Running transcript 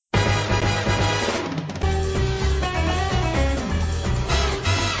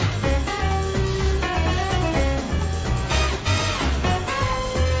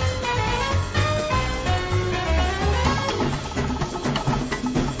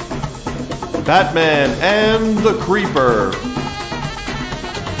Batman and the Creeper.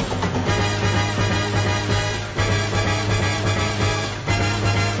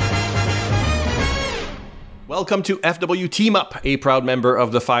 Welcome to FW Team Up, a proud member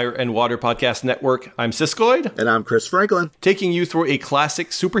of the Fire and Water Podcast Network. I'm Siskoid. And I'm Chris Franklin. Taking you through a classic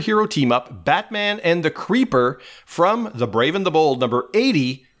superhero team-up, Batman and the Creeper, from The Brave and the Bold, number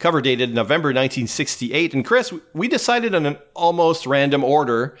 80, cover dated November 1968. And Chris, we decided on an almost random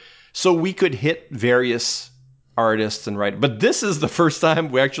order so we could hit various artists and writers. But this is the first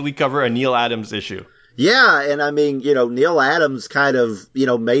time we actually cover a Neal Adams issue. Yeah, and I mean, Neal Adams kind of,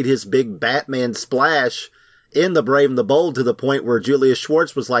 made his big Batman splash in The Brave and the Bold to the point where Julius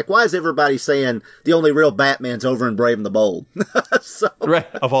Schwartz was like, why is everybody saying the only real Batman's over in Brave and the Bold? Right,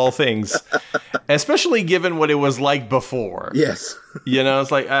 of all things. Especially given what it was like before. Yes.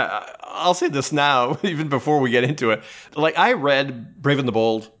 It's like, I'll say this now, even before we get into it. Like, I read Brave and the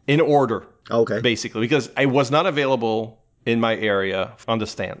Bold in order. Okay. Basically, because it was not available in my area on the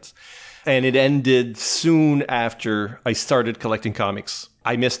stands. And it ended soon after I started collecting comics.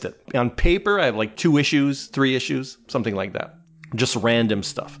 I missed it. On paper, I have like 2 issues, 3 issues, something like that. Just random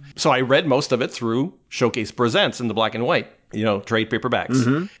stuff. So I read most of it through Showcase Presents in the black and white, trade paperbacks.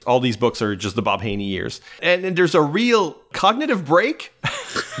 Mm-hmm. All these books are just the Bob Haney years. And there's a real cognitive break,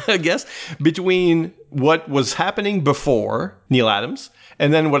 I guess, between what was happening before Neal Adams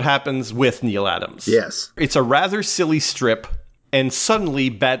and then what happens with Neal Adams. Yes. It's a rather silly strip. And suddenly,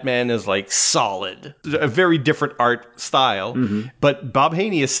 Batman is like solid. A very different art style. Mm-hmm. But Bob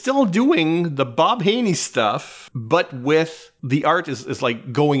Haney is still doing the Bob Haney stuff, but with the art is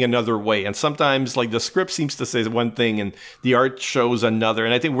like going another way. And sometimes like the script seems to say one thing and the art shows another.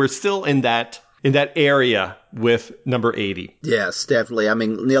 And I think we're still in that area with number 80. Yes, definitely. I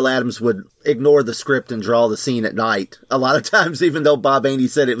mean, Neal Adams would ignore the script and draw the scene at night a lot of times, even though Bob Haney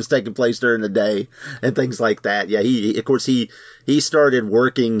said it was taking place during the day and things like that. Yeah, he started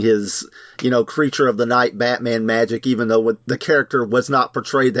working his, creature of the night Batman magic, even though the character was not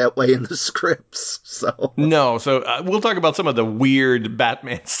portrayed that way in the scripts. So we'll talk about some of the weird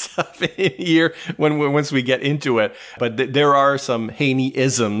Batman stuff here once we get into it. But there are some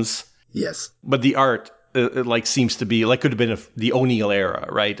Haney-isms. Yes. But the art, seems to be, could have been the O'Neill era,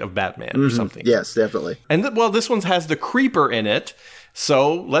 right, of Batman or something. Yes, definitely. And, this one has the Creeper in it.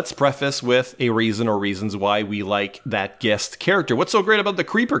 So let's preface with a reason or reasons why we like that guest character. What's so great about the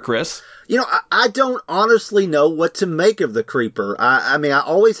Creeper, Chris? I don't honestly know what to make of the Creeper. I mean, I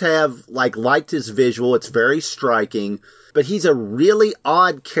always have, liked his visual. It's very striking. But he's a really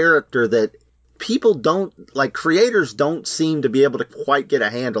odd character that people creators don't seem to be able to quite get a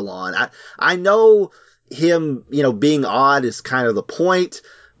handle on. I know him, being odd is kind of the point,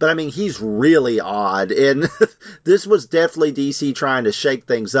 but I mean, he's really odd. And this was definitely DC trying to shake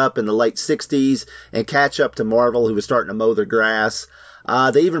things up in the late 60s and catch up to Marvel, who was starting to mow their grass.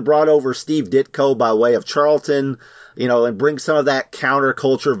 They even brought over Steve Ditko by way of Charlton, and bring some of that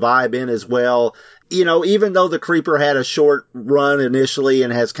counterculture vibe in as well. Even though the Creeper had a short run initially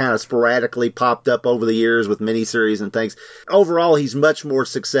and has kind of sporadically popped up over the years with miniseries and things, overall, he's much more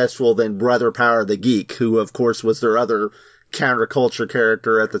successful than Brother Power the Geek, who, of course, was their other counterculture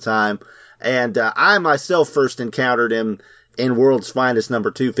character at the time. And I myself first encountered him in World's Finest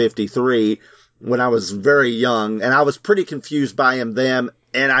number 253 when I was very young, and I was pretty confused by him then,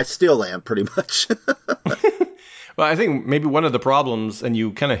 and I still am pretty much. Well, I think maybe one of the problems, and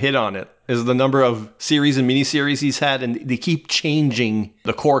you kind of hit on it, is the number of series and miniseries he's had, and they keep changing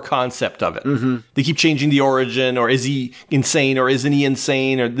the core concept of it. Mm-hmm. They keep changing the origin, or is he insane, or isn't he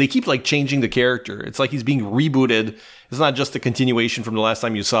insane, or they keep changing the character. It's like he's being rebooted. It's not just a continuation from the last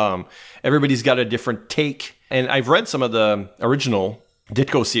time you saw him. Everybody's got a different take, and I've read some of the original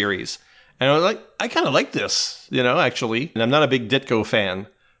Ditko series, and I was like, I kind of like this, actually. And I'm not a big Ditko fan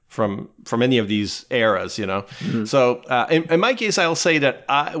from any of these eras, Mm-hmm. So in my case, I'll say that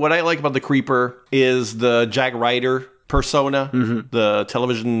what I like about the Creeper is the Jack Ryder persona, mm-hmm. the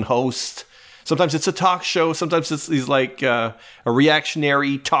television host. Sometimes it's a talk show. Sometimes he's like a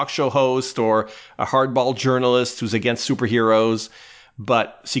reactionary talk show host or a hardball journalist who's against superheroes,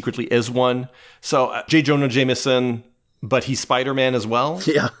 but secretly is one. So J. Jonah Jameson, but he's Spider-Man as well.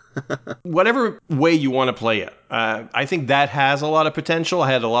 Yeah. Whatever way you want to play it, I think that has a lot of potential. I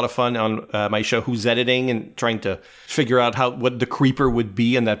had a lot of fun on my show, Who's Editing, and trying to figure out what the Creeper would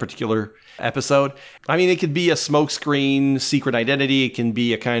be in that particular episode. I mean, it could be a smokescreen, secret identity. It can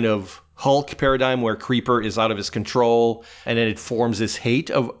be a kind of Hulk paradigm where Creeper is out of his control, and then it forms this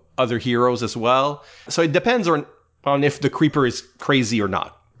hate of other heroes as well. So it depends on if the Creeper is crazy or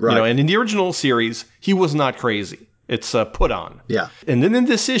not. Right. And in the original series, he was not crazy. It's a put on. Yeah. And then in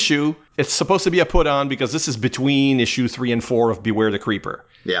this issue, it's supposed to be a put on because this is between issue 3 and 4 of Beware the Creeper.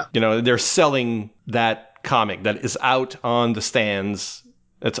 Yeah. You know, they're selling that comic that is out on the stands.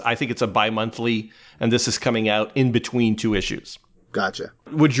 I think it's a bi-monthly, and this is coming out in between 2 issues. Gotcha.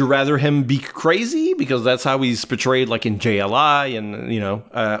 Would you rather him be crazy because that's how he's portrayed, like in JLI,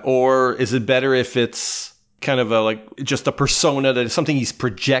 and or is it better if it's kind of just a persona that is something he's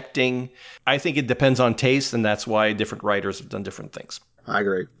projecting? I think it depends on taste, and that's why different writers have done different things. I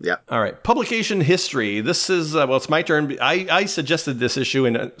agree. Yeah. All right. Publication history. This is, it's my turn. I suggested this issue,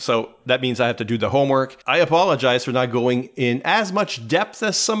 and so that means I have to do the homework. I apologize for not going in as much depth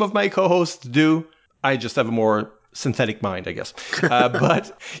as some of my co-hosts do. I just have a more synthetic mind, I guess.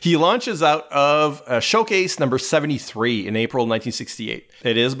 But he launches out of Showcase number 73 in April 1968.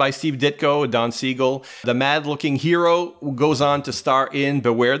 It is by Steve Ditko, Don Siegel. The mad-looking hero goes on to star in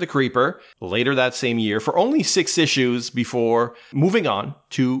Beware the Creeper later that same year for only 6 issues before moving on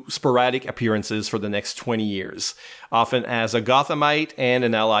to sporadic appearances for the next 20 years, often as a Gothamite and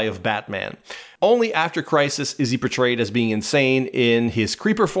an ally of Batman. Only after Crisis is he portrayed as being insane in his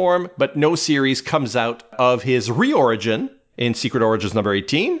Creeper form, but no series comes out of his re-origin in Secret Origins number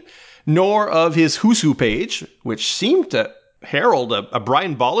 18, nor of his Who's Who page, which seemed to herald a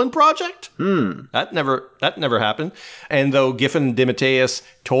Brian Bolland project. That never happened. And though Giffen DeMatteis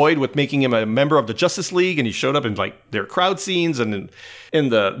toyed with making him a member of the Justice League, and he showed up in their crowd scenes and in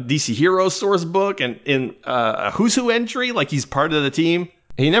the DC Heroes source book and in a Who's Who entry, like he's part of the team,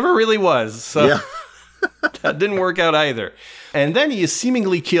 he never really was. So yeah. That didn't work out either. And then he is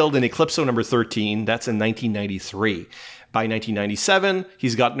seemingly killed in Eclipso number 13. That's in 1993. By 1997,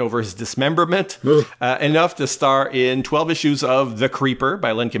 he's gotten over his dismemberment, enough to star in 12 issues of The Creeper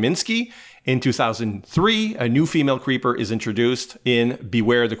by Len Kaminski. In 2003, a new female Creeper is introduced in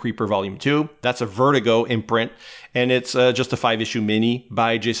Beware the Creeper Volume 2. That's a Vertigo imprint, and it's just a 5-issue mini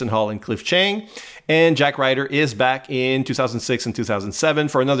by Jason Hall and Cliff Chang. And Jack Ryder is back in 2006 and 2007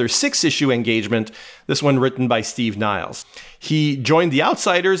 for another 6-issue engagement, this one written by Steve Niles. He joined The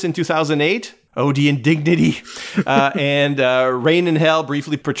Outsiders in 2008. Oh, the indignity. And Reign in Hell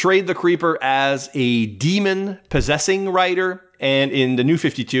briefly portrayed the Creeper as a demon-possessing writer. And in the New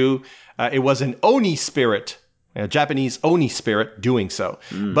 52, it was an Oni spirit, a Japanese Oni spirit, doing so.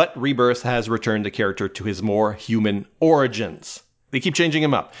 But Rebirth has returned the character to his more human origins. They keep changing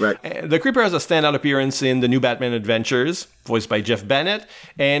him up. Right. The Creeper has a standout appearance in the New Batman Adventures, voiced by Jeff Bennett,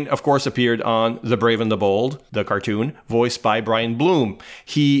 and of course appeared on The Brave and the Bold, the cartoon, voiced by Brian Bloom.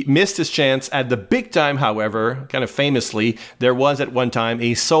 He missed his chance at the big time, however, kind of famously. There was at one time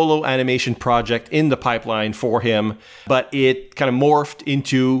a solo animation project in the pipeline for him, but it kind of morphed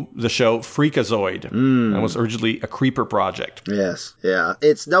into the show Freakazoid. That was originally a Creeper project. Yes, yeah.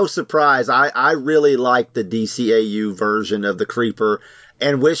 It's no surprise. I really like the DCAU version of the Creeper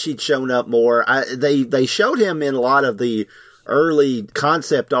and wish he'd shown up more. They showed him in a lot of the early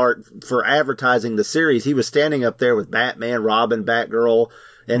concept art for advertising the series. He was standing up there with Batman, Robin, Batgirl,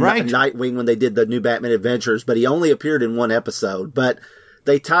 and Nightwing when they did the New Batman Adventures, but he only appeared in one episode. But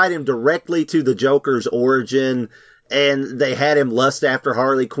they tied him directly to the Joker's origin, and they had him lust after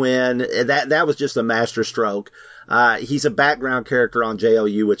Harley Quinn. That was just a masterstroke. He's a background character on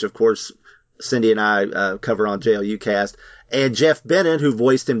JLU, which of course Cindy and I cover on JLU Cast. And Jeff Bennett, who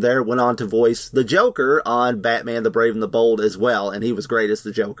voiced him there, went on to voice the Joker on Batman the Brave and the Bold as well, and he was great as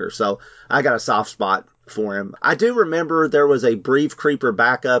the Joker. So I got a soft spot for him. I do remember there was a brief Creeper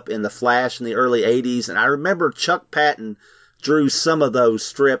backup in The Flash in the early 80s, and I remember Chuck Patton drew some of those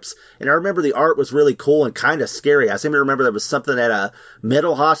strips, and I remember the art was really cool and kind of scary. I seem to remember there was something at a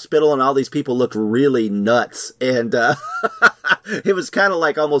mental hospital, and all these people looked really nuts, and it was kind of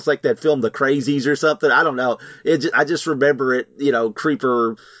like almost like that film The Crazies or something. I don't know. I just remember it,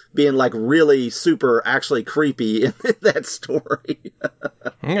 Creeper being like really super actually creepy in that story.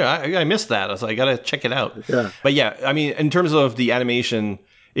 Yeah, I missed that. I got to check it out. Yeah. But yeah, I mean, in terms of the animation,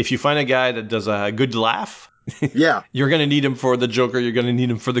 if you find a guy that does a good laugh, yeah, you're going to need him for the Joker. You're going to need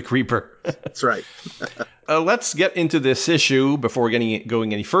him for the Creeper. That's right. Let's get into this issue before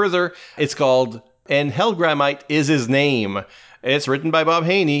going any further. It's called And Hellgramite is His Name. It's written by Bob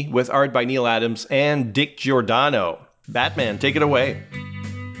Haney with art by Neil Adams and Dick Giordano. Batman, take it away.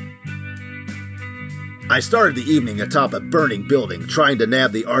 I started the evening atop a burning building trying to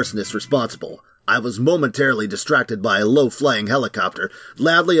nab the arsonist responsible. I was momentarily distracted by a low-flying helicopter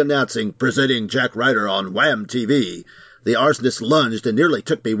loudly announcing, "Presenting Jack Ryder on Wham TV." The arsonist lunged and nearly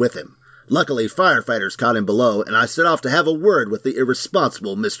took me with him. Luckily, firefighters caught him below, and I set off to have a word with the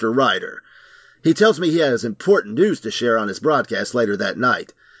irresponsible Mr. Ryder. He tells me he has important news to share on his broadcast later that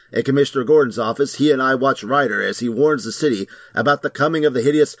night. In Commissioner Gordon's office, he and I watch Ryder as he warns the city about the coming of the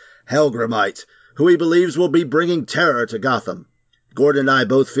hideous Helgramite, who he believes will be bringing terror to Gotham. Gordon and I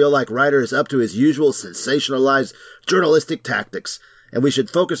both feel like Ryder is up to his usual sensationalized journalistic tactics, and we should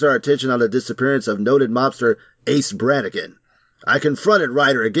focus our attention on the disappearance of noted mobster Ace Brannigan. I confronted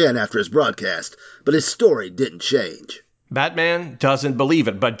Ryder again after his broadcast, but his story didn't change. Batman doesn't believe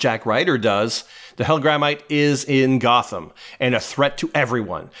it, but Jack Ryder does. The Helgramite is in Gotham and a threat to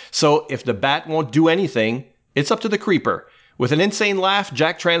everyone. So if the Bat won't do anything, it's up to the Creeper. With an insane laugh,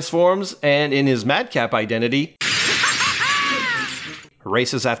 Jack transforms and in his madcap identity,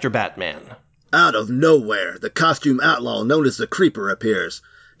 races after Batman. Out of nowhere, the costume outlaw known as the Creeper appears.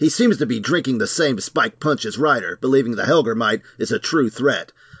 He seems to be drinking the same spike punch as Ryder, believing the Helgramite is a true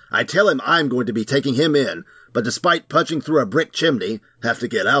threat. I tell him I'm going to be taking him in, but despite punching through a brick chimney, have to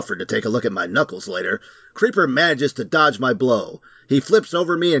get Alfred to take a look at my knuckles later, Creeper manages to dodge my blow. He flips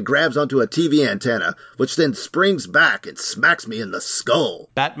over me and grabs onto a TV antenna, which then springs back and smacks me in the skull.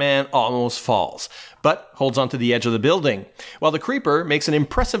 Batman almost falls, but holds onto the edge of the building, while the Creeper makes an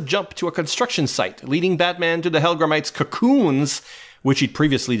impressive jump to a construction site, leading Batman to the Helgramite's cocoons, which he'd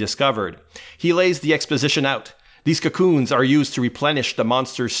previously discovered. He lays the exposition out. These cocoons are used to replenish the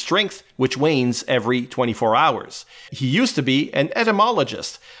monster's strength, which wanes every 24 hours. He used to be an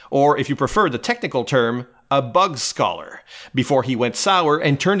etymologist, or if you prefer the technical term, a bug scholar, before he went sour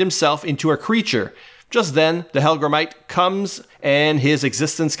and turned himself into a creature. Just then, the Helgramite comes, and his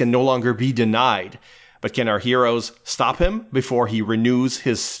existence can no longer be denied. But can our heroes stop him before he renews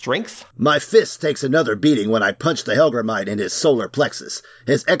his strength? My fist takes another beating when I punch the Helgramite in his solar plexus.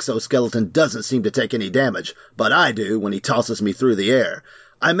 His exoskeleton doesn't seem to take any damage, but I do when he tosses me through the air.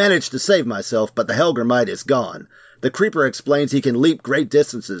 I manage to save myself, but the Helgramite is gone. The Creeper explains he can leap great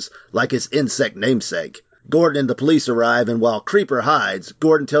distances, like his insect namesake. Gordon and the police arrive, and while Creeper hides,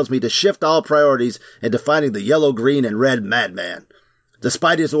 Gordon tells me to shift all priorities into finding the yellow, green, and red madman.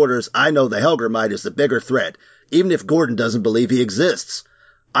 Despite his orders, I know the Helgramite is the bigger threat, even if Gordon doesn't believe he exists.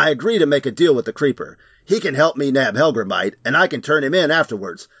 I agree to make a deal with the Creeper. He can help me nab Helgramite, and I can turn him in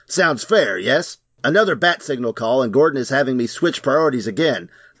afterwards. Sounds fair, yes? Another bat signal call, and Gordon is having me switch priorities again,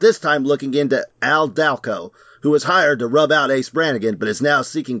 this time looking into Al Dalco, who was hired to rub out Ace Brannigan but is now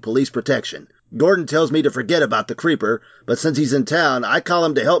seeking police protection. Gordon tells me to forget about the Creeper, but since he's in town, I call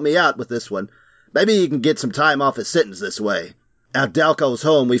him to help me out with this one. Maybe he can get some time off his sentence this way. At Dalco's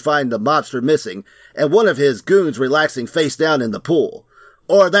home, we find the mobster missing, and one of his goons relaxing face down in the pool.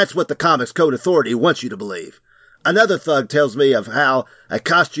 Or that's what the Comics Code Authority wants you to believe. Another thug tells me of how a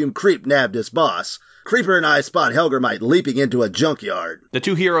costume creep nabbed his boss. Creeper and I spot Helgramite leaping into a junkyard. The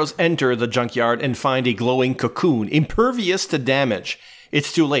two heroes enter the junkyard and find a glowing cocoon, impervious to damage.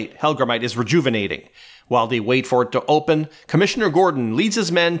 It's too late. Helgramite is rejuvenating. While they wait for it to open, Commissioner Gordon leads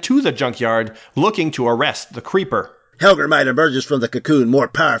his men to the junkyard, looking to arrest the Creeper. Helgramite emerges from the cocoon more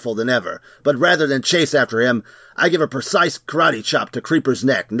powerful than ever, but rather than chase after him, I give a precise karate chop to Creeper's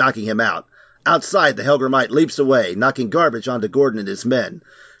neck, knocking him out. Outside, the Helgramite leaps away, knocking garbage onto Gordon and his men.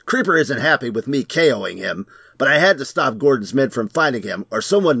 Creeper isn't happy with me KOing him, but I had to stop Gordon's men from finding him, or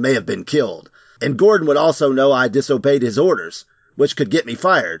someone may have been killed. And Gordon would also know I disobeyed his orders, which could get me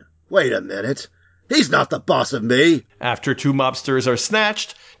fired. Wait a minute. He's not the boss of me. After two mobsters are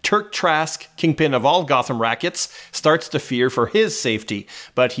snatched, Turk Trask, kingpin of all Gotham rackets, starts to fear for his safety,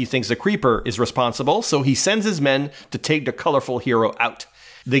 but he thinks the Creeper is responsible, so he sends his men to take the colorful hero out.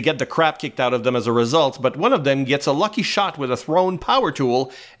 They get the crap kicked out of them as a result, but one of them gets a lucky shot with a thrown power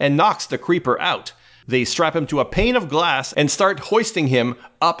tool and knocks the Creeper out. They strap him to a pane of glass and start hoisting him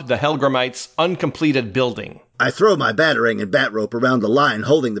up the Helgramite's uncompleted building. I throw my batarang and bat rope around the line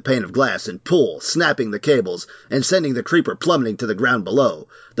holding the pane of glass and pull, snapping the cables and sending the Creeper plummeting to the ground below.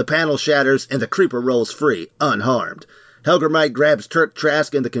 The panel shatters and the Creeper rolls free, unharmed. Helgramite grabs Turk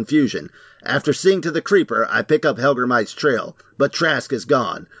Trask in the confusion. After seeing to the Creeper, I pick up Helgramite's trail, but Trask is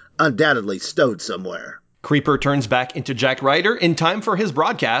gone, undoubtedly stowed somewhere. Creeper turns back into Jack Ryder in time for his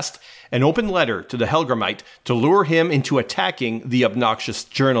broadcast, an open letter to the Helgramite to lure him into attacking the obnoxious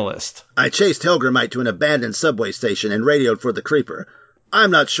journalist. I chased Helgramite to an abandoned subway station and radioed for the Creeper.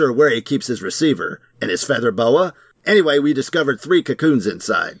 I'm not sure where he keeps his receiver. In his feather boa? Anyway, we discovered 3 cocoons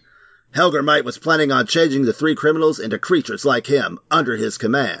inside. Helgramite was planning on changing the 3 criminals into creatures like him, under his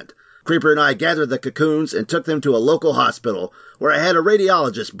command. Creeper and I gathered the cocoons and took them to a local hospital, where I had a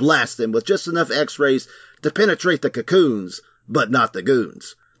radiologist blast them with just enough x-rays to penetrate the cocoons, but not the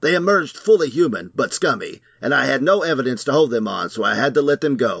goons. They emerged fully human, but scummy, and I had no evidence to hold them on, so I had to let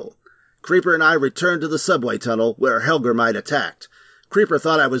them go. Creeper and I returned to the subway tunnel where Helgramite attacked. Creeper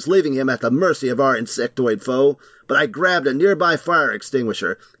thought I was leaving him at the mercy of our insectoid foe, but I grabbed a nearby fire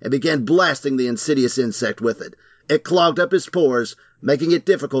extinguisher and began blasting the insidious insect with it. It clogged up his pores, making it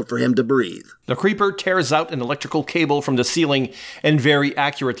difficult for him to breathe. The Creeper tears out an electrical cable from the ceiling and very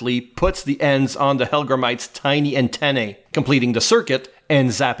accurately puts the ends on the Hellgramite's tiny antennae, completing the circuit and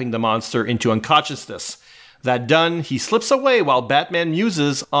zapping the monster into unconsciousness. That done, he slips away while Batman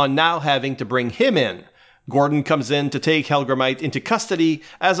muses on now having to bring him in. Gordon comes in to take Hellgramite into custody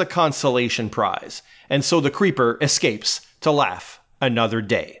as a consolation prize, and so the Creeper escapes to laugh another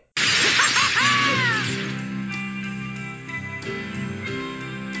day.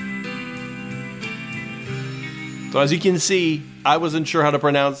 So as you can see, I wasn't sure how to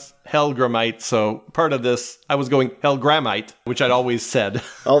pronounce Hellgramite, so part of this, I was going Hellgramite, which I'd always said.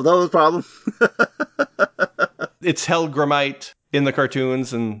 Oh, no problem. It's Hellgramite in the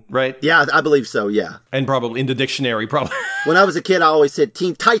cartoons, and right? Yeah, I believe so, yeah. And probably in the dictionary, probably. When I was a kid, I always said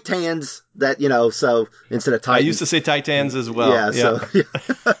Teen Titans, that, so instead of Titans. I used to say Titans as well. Yeah, so...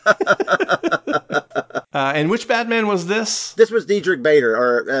 And which Batman was this? This was Diedrich Bader,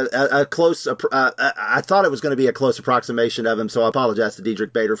 or a close... I thought it was going to be a close approximation of him, so I apologize to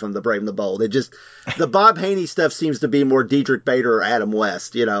Diedrich Bader from The Brave and the Bold. The Bob Haney stuff seems to be more Diedrich Bader or Adam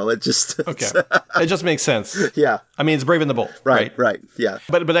West, it just... Okay. It just makes sense. Yeah. I mean, it's Brave and the Bold, right? Right, yeah.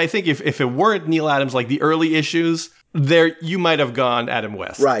 But I think if it weren't Neil Adams, like the early issues, there you might have gone Adam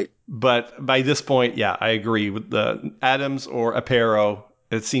West. Right. But by this point, yeah, I agree with the Adams or Aparo.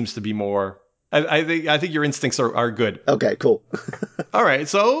 It seems to be more... I think your instincts are good. Okay, cool. All right,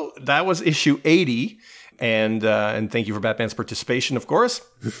 so that was issue 80, and thank you for Batman's participation, of course.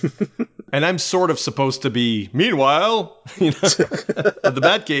 And I'm sort of supposed to be, meanwhile, at the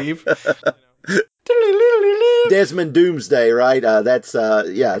Batcave. Desmond Doomsday, right? That's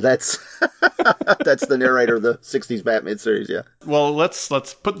that's the narrator of the 60s Batman series, yeah. Well, let's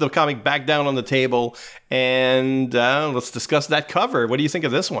put the comic back down on the table and let's discuss that cover. What do you think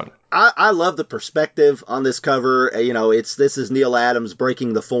of this one? I love the perspective on this cover. This is Neil Adams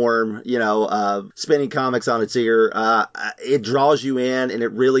breaking the form, spinning comics on its ear. It draws you in, and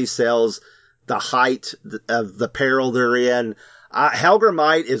it really sells the height of the peril they're in.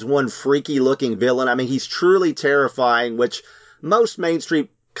 Hellgramite is one freaky looking villain. I mean, he's truly terrifying, which most mainstream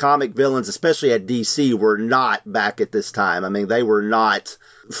comic villains, especially at DC, were not back at this time. I mean, they were not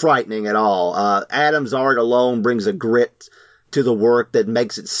frightening at all. Adams' art alone brings a grit to the work that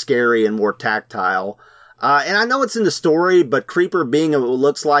makes it scary and more tactile. And I know it's in the story, but Creeper being what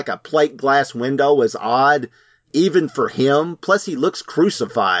looks like a plate glass window is odd, even for him. Plus, he looks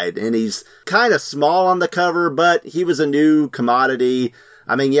crucified, and he's kind of small on the cover, but he was a new commodity.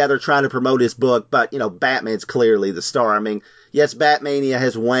 I mean, yeah, they're trying to promote his book, but, Batman's clearly the star. I mean, yes, Batmania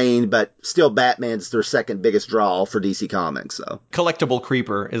has waned, but still Batman's their second biggest draw for DC Comics. So Collectible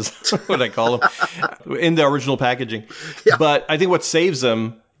Creeper is what I call him in the original packaging. Yeah. But I think what saves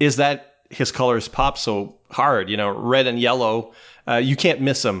him is that his colors pop so hard, red and yellow. You can't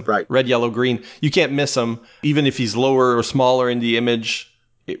miss him. Right. Red, yellow, green. You can't miss him. Even if he's lower or smaller in the image,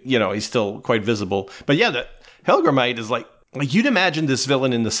 he's still quite visible. But yeah, the Hellgramite is like you'd imagine this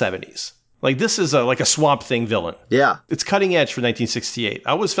villain in the 70s. Like this is like a Swamp Thing villain. Yeah. It's cutting edge for 1968. I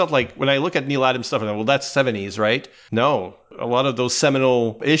always felt like when I look at Neil Adams stuff, I'm like, well, that's 70s, right? No. A lot of those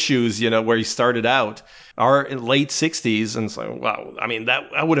seminal issues, where he started out are in late 60s. And it's like, wow, I mean,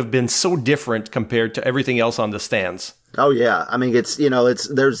 that would have been so different compared to everything else on the stands. Oh yeah, I mean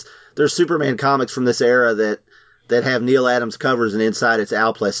there's Superman comics from this era that have Neil Adams covers, and inside it's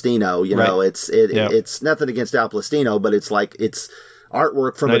Al Plastino. Right. It's nothing against Al Plastino, but it's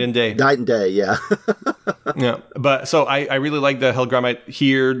artwork from Night and Day. Night and Day, yeah. Yeah, but so I really like the Hellgramite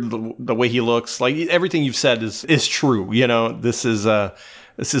here, the way he looks. Like everything you've said is true. This is a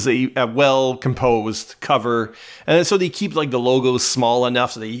well composed cover, and so they keep the logos small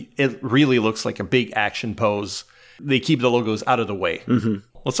enough so it really looks like a big action pose. They keep the logos out of the way. Mm-hmm.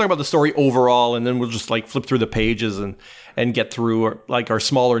 Let's talk about the story overall, and then we'll just flip through the pages and get through our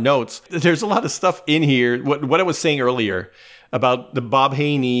smaller notes. There's a lot of stuff in here. What I was saying earlier about the Bob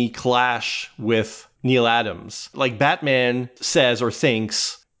Haney clash with Neil Adams. Like Batman says or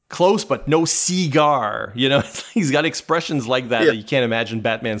thinks, close but no cigar. He's got expressions like that that you can't imagine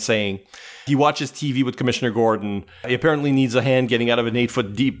Batman saying. He watches TV with Commissioner Gordon. He apparently needs a hand getting out of an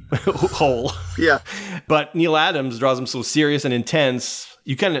 8-foot deep hole. Yeah. But Neil Adams draws him so serious and intense,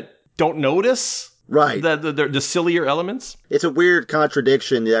 you kind of don't notice right the sillier elements. It's a weird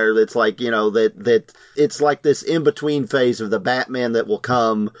contradiction there. It's like, that it's like this in-between phase of the Batman that will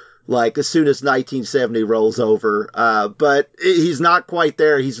come as soon as 1970 rolls over. But he's not quite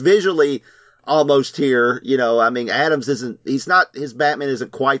there. He's visually almost here. You know, I mean, his Batman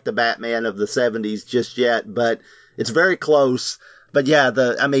isn't quite the Batman of the 70s just yet, but it's very close. But yeah,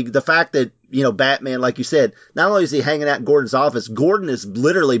 the fact that, you know, Batman, like you said, not only is he hanging out in Gordon's office, Gordon is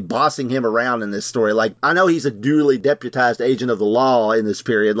literally bossing him around in this story. Like, I know he's a duly deputized agent of the law in this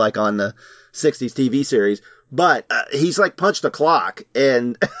period, like on the 60s TV series, but he's like punched a clock,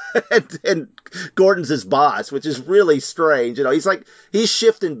 and and Gordon's his boss, which is really strange. You know, he's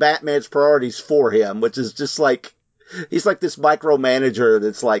shifting Batman's priorities for him, which is just like, he's like this micromanager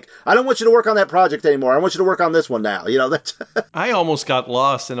that's like, I don't want you to work on that project anymore. I want you to work on this one now. You know, that's I almost got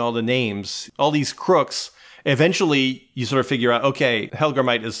lost in all the names, all these crooks. Eventually, you sort of figure out, okay,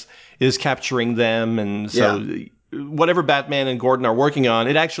 Helgermite is capturing them, and so whatever Batman and Gordon are working on,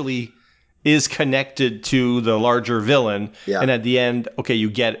 it actually is connected to the larger villain. Yeah. And at the end, okay, you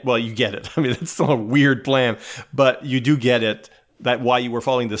get it. Well, you get it. I mean, it's still a weird plan, but you do get it. That why you were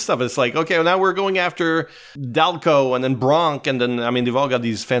following this stuff. It's like, okay, well, now we're going after Dalco and then Bronk, and then, I mean, they've all got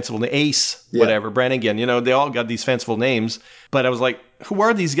these fanciful names. Ace, whatever, Brannigan, you know, they all got these fanciful names. But I was like, who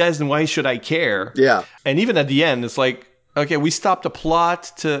are these guys and why should I care? Yeah. And even at the end, it's like, okay, we stopped a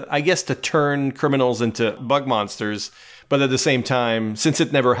plot to turn criminals into bug monsters. But at the same time, since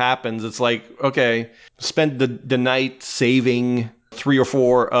it never happens, it's like, okay, spend the night saving 3 or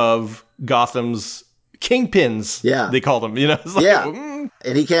 4 of Gotham's kingpins, they call them, you know? It's like,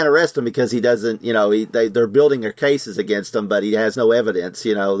 and he can't arrest him because he doesn't, you know, they're building their cases against him, but he has no evidence,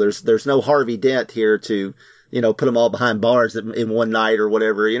 you know, there's no Harvey Dent here to, you know, put them all behind bars in one night or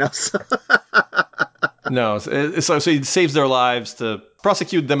whatever, you know? No, so he saves their lives to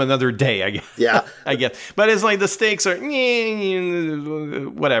prosecute them another day, I guess. Yeah. I guess. But it's like the stakes are,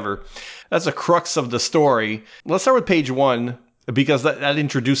 whatever. That's the crux of the story. Let's start with page 1. Because that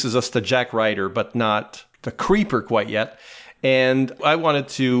introduces us to Jack Ryder, but not the Creeper quite yet. And I wanted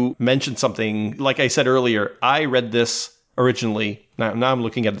to mention something. Like I said earlier, I read this originally. Now I'm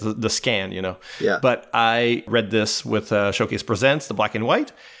looking at the scan, you know. Yeah. But I read this with Showcase Presents, the black and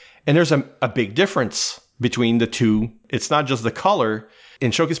white. And there's a big difference between the two. It's not just the color.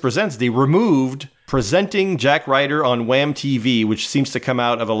 In Showcase Presents, they removed presenting Jack Ryder on Wham TV, which seems to come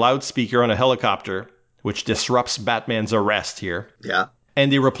out of a loudspeaker on a helicopter, which disrupts Batman's arrest here. Yeah.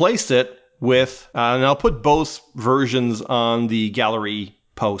 And they replaced it with, and I'll put both versions on the gallery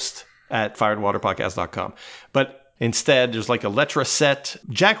post at fireandwaterpodcast.com. But instead, there's like a letra set,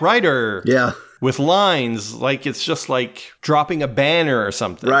 Jack Ryder. Yeah. With lines, like it's just like dropping a banner or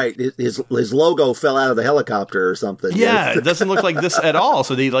something. Right. His logo fell out of the helicopter or something. Yeah, it doesn't look like this at all.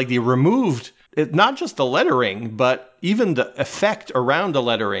 So they removed it, not just the lettering, but even the effect around the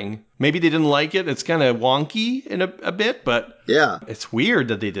lettering. Maybe they didn't like it. It's kind of wonky in a bit, but yeah, it's weird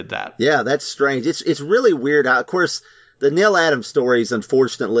that they did that. Yeah, that's strange. It's really weird. Of course, the Neil Adams stories,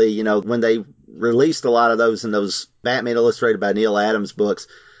 unfortunately, you know, when they released a lot of those in those Batman Illustrated by Neil Adams books,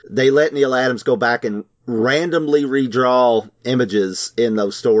 they let Neil Adams go back and randomly redraw images in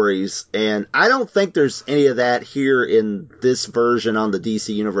those stories. And I don't think there's any of that here in this version on the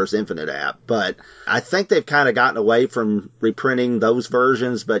DC Universe Infinite app. But I think they've kind of gotten away from reprinting those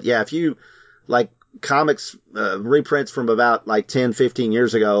versions. But yeah, if you like comics reprints from about like 10, 15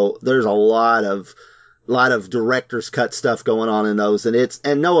 years ago, there's a lot of director's cut stuff going on in those,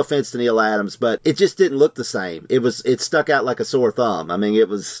 and no offense to Neil Adams, but it just didn't look the same. It stuck out like a sore thumb. I mean, it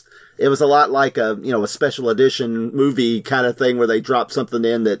was a lot like a special edition movie kind of thing where they dropped something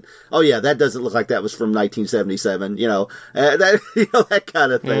in that, oh yeah, that doesn't look like that was from 1977, that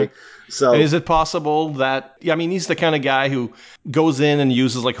kind of thing. So, and is it possible that, I mean, he's the kind of guy who goes in and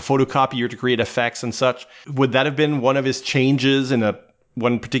uses like a photocopier to create effects and such. Would that have been one of his changes in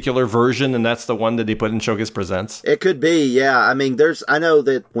one particular version, and that's the one that they put in Showcase Presents? It could be, yeah. I mean, I know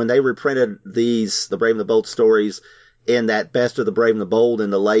that when they reprinted the Brave and the Bold stories in that Best of the Brave and the Bold in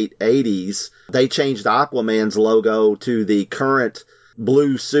the late 80s, they changed Aquaman's logo to the current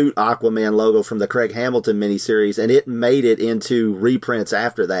blue suit Aquaman logo from the Craig Hamilton miniseries, and it made it into reprints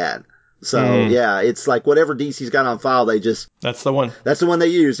after that. So, yeah, it's like whatever DC's got on file, That's the one. That's the one they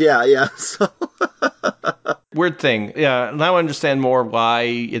use, yeah. So... Weird thing. Yeah, now I understand more why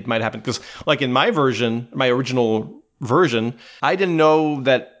it might happen. Because, like, in my version, my original version, I didn't know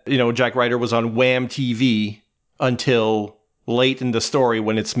that, Jack Ryder was on Wham TV until late in the story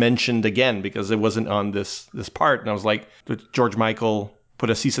when it's mentioned again, because it wasn't on this part. And I was like, did George Michael put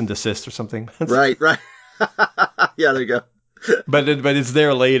a cease and desist or something? Right. Yeah, there you go. But it's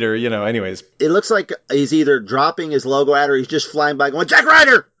there later, anyways. It looks like he's either dropping his logo out or he's just flying by going, Jack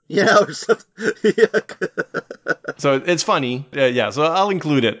Ryder! Or something. So it's funny. So I'll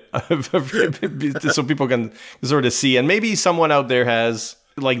include it so people can sort of see. And maybe someone out there has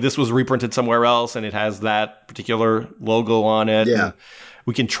like this was reprinted somewhere else and it has that particular logo on it. Yeah. And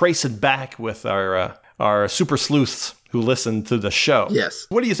we can trace it back with our super sleuths who listen to the show. Yes.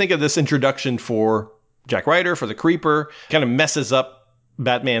 What do you think of this introduction for Jack Ryder, for the Creeper? Kind of messes up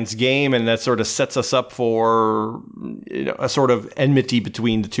Batman's game, and that sort of sets us up for a sort of enmity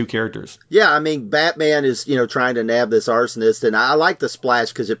between the two characters. Yeah, I mean, Batman is, trying to nab this arsonist, and I like the splash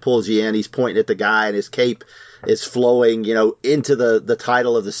because it pulls you in. He's pointing at the guy, and his cape is flowing, into the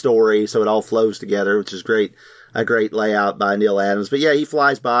title of the story, so it all flows together, which is great. A great layout by Neil Adams. But yeah, he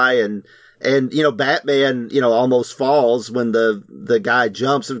flies by, and Batman, almost falls when the guy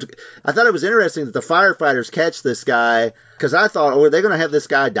jumps. I thought it was interesting that the firefighters catch this guy, because I thought, are they going to have this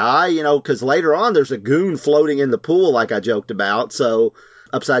guy die? Because later on there's a goon floating in the pool, like I joked about, so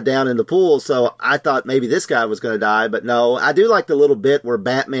upside down in the pool. So I thought maybe this guy was going to die, but no. I do like the little bit where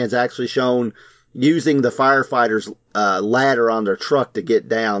Batman's actually shown using the firefighters' ladder on their truck to get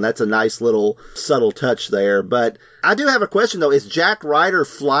down. That's a nice little subtle touch there. But I do have a question, though. Is Jack Ryder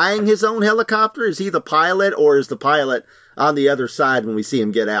flying his own helicopter? Is he the pilot, or is the pilot on the other side when we see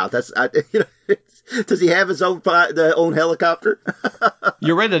him get out? Does he have his own helicopter?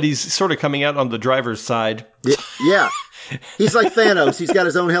 You're right that he's sort of coming out on the driver's side. Yeah. He's like Thanos. He's got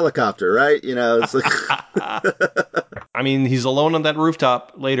his own helicopter, right? It's like I mean, he's alone on that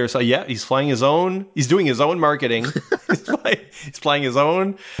rooftop later. So yeah, he's flying his own. He's doing his own marketing. He's flying his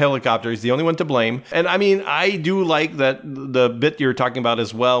own helicopter. He's the only one to blame. And I mean, I do like that the bit you're talking about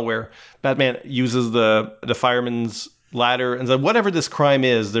as well, where Batman uses the fireman's ladder and said, whatever this crime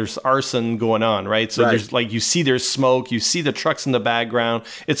is, there's arson going on, right? So there's like, you see there's smoke, you see the trucks in the background.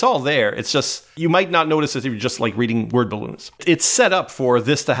 It's all there. It's just, you might not notice it if you're just like reading word balloons. It's set up for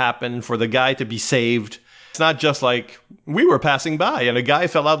this to happen, for the guy to be saved. It's not just like, we were passing by and a guy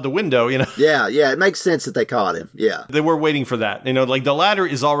fell out the window, Yeah, it makes sense that they caught him. Yeah. They were waiting for that. Like the ladder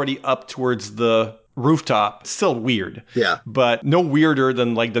is already up towards the rooftop. It's still weird. Yeah. But no weirder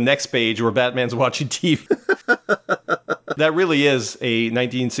than like the next page where Batman's watching TV. That really is a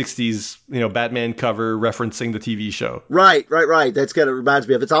 1960s, Batman cover referencing the TV show. Right. That's kind of reminds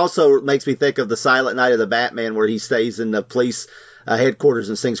me of. It also makes me think of the Silent Night of the Batman, where he stays in the police headquarters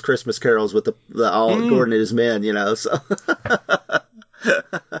and sings Christmas carols with Gordon and his men, so.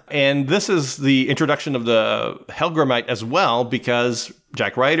 And this is the introduction of the Hellgrammite as well, because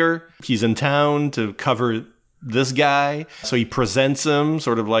Jack Ryder, he's in town to cover this guy. So he presents him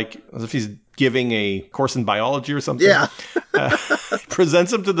sort of like as if he's giving a course in biology or something. Yeah.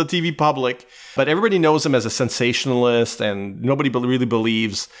 Presents him to the TV public, but everybody knows him as a sensationalist, and nobody really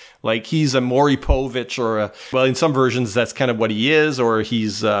believes like he's a Maury Povich well, in some versions that's kind of what he is, or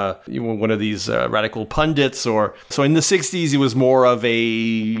he's one of these radical pundits. So in the 60s, he was more of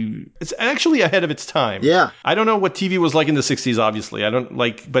it's actually ahead of its time. Yeah. I don't know what TV was like in the 60s, obviously.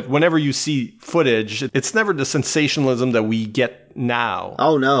 But whenever you see footage, it's never the sensationalism that we get now.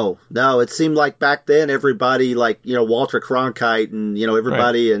 Oh, no. It seemed like back then everybody, like, Walter Cronkite and,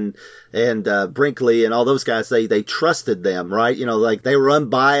 everybody, right, and Brinkley and all those guys, they trusted them, right? Like they were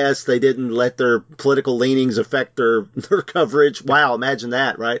unbiased. They didn't let their political leanings affect their coverage. Wow, imagine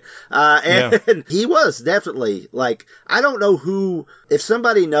that, right? And he was definitely, like, I don't know if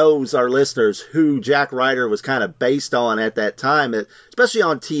somebody knows, our listeners, who Jack Ryder was kind of based on at that time, especially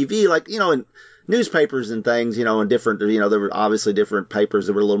on TV, like, in newspapers and things, and different, there were obviously different papers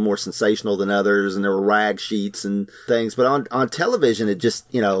that were a little more sensational than others, and there were rag sheets and things, but on television, it just,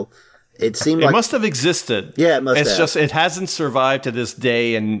 it seemed like it must have existed. Yeah, it must have. It's just, it hasn't survived to this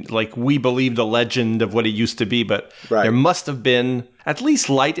day, and like we believe the legend of what it used to be, but there must have been at least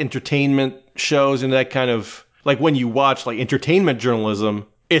light entertainment shows and that kind of, like when you watch like entertainment journalism,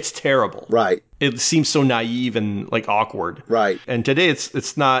 it's terrible. Right. It seems so naive and like awkward. Right. And today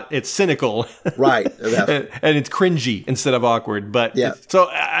it's not, it's cynical. Right. and it's cringy instead of awkward. But yeah. So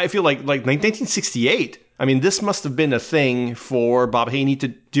I feel like 1968, I mean, this must have been a thing for Bob Haney to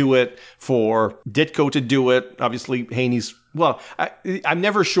do it, for Ditko to do it. Obviously, Haney's, well, I'm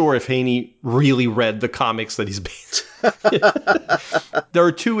never sure if Haney really read the comics that he's based. There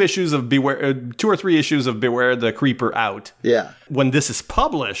are 2 or 3 issues of Beware the Creeper out. Yeah. When this is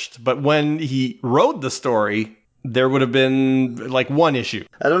published, but when he wrote the story, there would have been like 1 issue.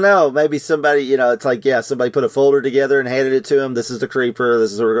 I don't know. Maybe somebody, it's like, somebody put a folder together and handed it to him. This is the Creeper.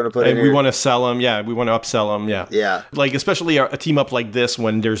 This is what we're going to put in here. And we want to sell him. Yeah, we want to upsell him. Yeah. Yeah. Like, especially a team up like this,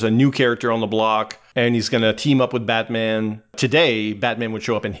 when there's a new character on the block and he's going to team up with Batman. Today, Batman would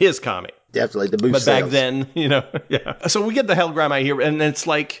show up in his comic. Definitely. The boost But sales. back then, yeah. So we get the Hellgrammite here, and it's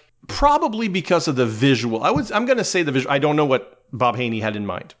like, probably because of the visual. I'm going to say the visual. I don't know what Bob Haney had in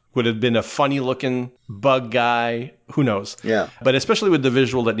mind. Would have been a funny-looking bug guy. Who knows? Yeah. But especially with the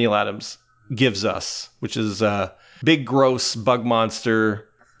visual that Neil Adams gives us, which is a big, gross bug monster,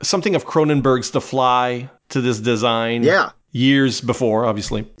 something of Cronenberg's The Fly to this design. Yeah. Years before,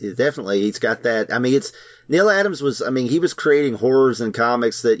 obviously. Definitely. He's got that. I mean, Neil Adams he was creating horrors in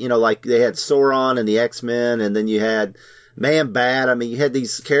comics that, like they had Sauron and the X-Men, and then you had Man-Bat. I mean, you had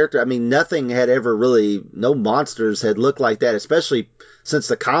these characters. I mean, nothing had ever really, no monsters had looked like that, especially since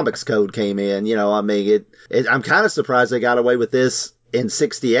the Comics Code came in. I mean, I'm kind of surprised they got away with this in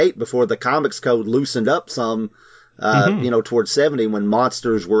 '68 before the Comics Code loosened up some, towards '70 when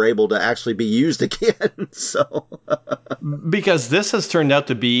monsters were able to actually be used again. So, because this has turned out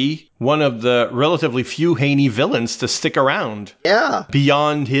to be one of the relatively few Haney villains to stick around. Yeah.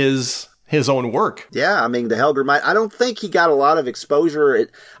 Beyond his own work. Yeah, I mean, the Helgermite, I don't think he got a lot of exposure.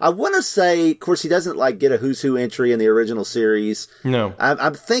 I want to say, of course, he doesn't get a Who's Who entry in the original series. No.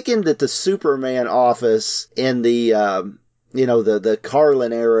 I'm thinking that the Superman office in the, the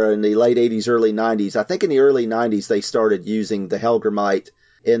Carlin era in the late 80s, early 90s, I think in the early 90s they started using the Helgermite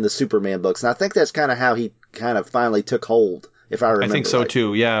in the Superman books. And I think that's kind of how he kind of finally took hold, if I remember I think so right.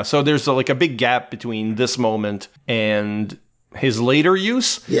 too, yeah. So there's a big gap between this moment and his later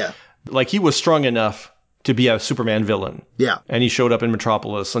use. Yeah. He was strong enough to be a Superman villain. Yeah. And he showed up in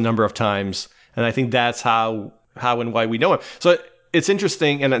Metropolis a number of times. And I think that's how and why we know him. So it's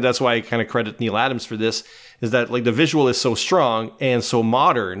interesting, and that's why I kind of credit Neil Adams for this, is that the visual is so strong and so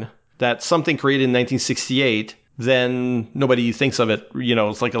modern that something created in 1968, then nobody thinks of it.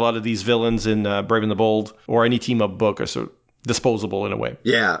 It's like a lot of these villains in Brave and the Bold or any team-up book are sort of disposable in a way.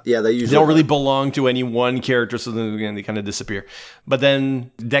 Yeah, they usually don't really belong to any one character, so then again, they kind of disappear. But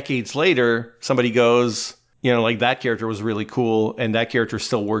then decades later, somebody goes, that character was really cool, and that character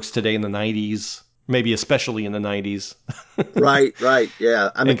still works today in the 90s, maybe especially in the 90s. Right, yeah.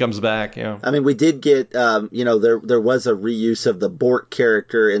 I mean, and comes back, yeah. I mean, we did get, there was a reuse of the Bork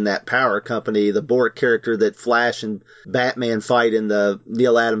character in that Power Company, the Bork character that Flash and Batman fight in the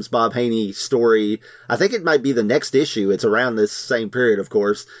Neil Adams, Bob Haney story. I think it might be the next issue. It's around this same period, of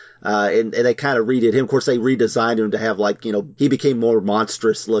course. And they kind of redid him. Of course, they redesigned him to have he became more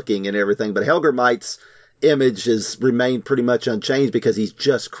monstrous looking and everything. But Helgermite's image has remained pretty much unchanged because he's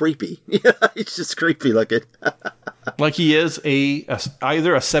just creepy. He's just creepy looking. He is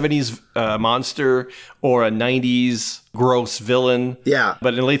either a 70s monster or a 90s gross villain. Yeah.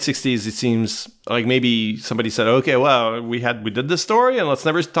 But in the late 60s, it seems like maybe somebody said, okay, well, we did this story and let's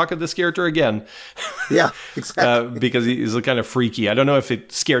never talk of this character again. Yeah, exactly. Because he's kind of freaky. I don't know if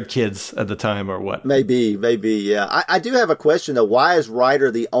it scared kids at the time or what. Maybe, yeah. I do have a question, though. Why is Ryder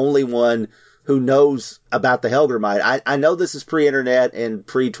the only one who knows about the Helgermite? I know this is pre-internet and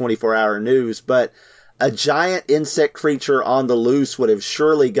pre-24-hour news, but a giant insect creature on the loose would have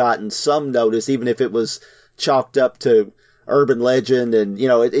surely gotten some notice, even if it was chalked up to urban legend. And,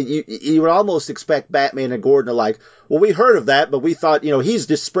 you would almost expect Batman and Gordon to well, we heard of that, but we thought, he's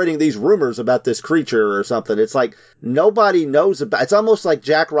just spreading these rumors about this creature or something. It's nobody knows about. It's almost like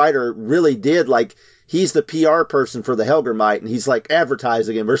Jack Ryder really did, he's the PR person for the Helgermite, and he's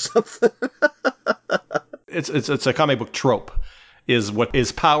advertising him or something. It's a comic book trope, is what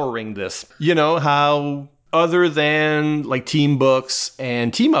is powering this. How other than team books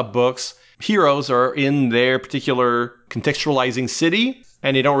and team up books, heroes are in their particular contextualizing city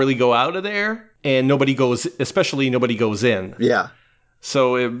and they don't really go out of there, and nobody goes in. Yeah.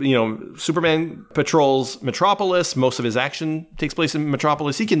 So, Superman patrols Metropolis. Most of his action takes place in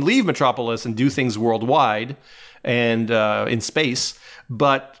Metropolis. He can leave Metropolis and do things worldwide and in space,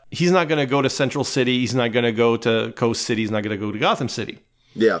 but he's not going to go to Central City. He's not going to go to Coast City. He's not going to go to Gotham City.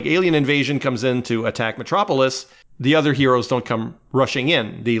 Yeah. Alien invasion comes in to attack Metropolis. The other heroes don't come rushing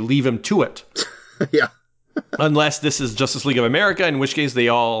in. They leave him to it. Yeah. Unless this is Justice League of America, in which case they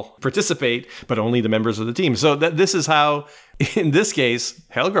all participate, but only the members of the team. So this is how, in this case,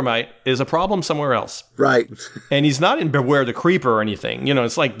 Helgermite is a problem somewhere else. Right. And he's not in Beware the Creeper or anything.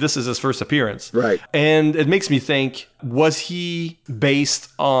 It's this is his first appearance. Right. And it makes me think, was he based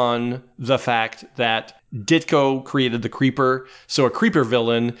on the fact that Ditko created the Creeper? So a Creeper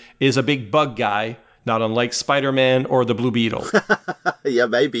villain is a big bug guy, not unlike Spider-Man or the Blue Beetle. Yeah,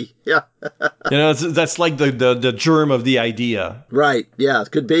 maybe. Yeah. That's the germ of the idea. Right. Yeah, it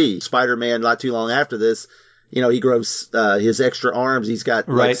could be. Spider-Man, not too long after this, he grows his extra arms. He's got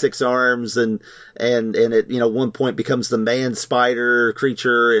 6 arms and at one point becomes the man spider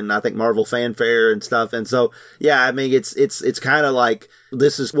creature, and I think Marvel Fanfare and stuff. And so, yeah, I mean, it's kind of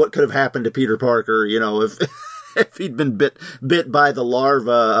this is what could have happened to Peter Parker, if if he'd been bit by the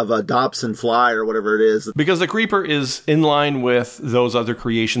larva of a Dobson fly or whatever it is. Because the Creeper is in line with those other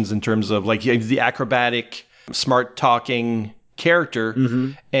creations in terms of like the acrobatic, smart talking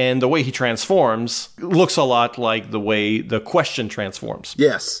character, and the way he transforms looks a lot like the way the Question transforms.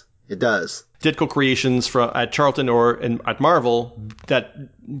 Yes, it does. Ditko creations at Charlton or at Marvel that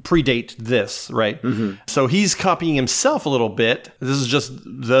predate this, right? So he's copying himself a little bit. This is just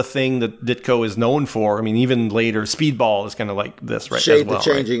the thing that Ditko is known for. I mean, even later, Speedball is kind of like this, right? Shade the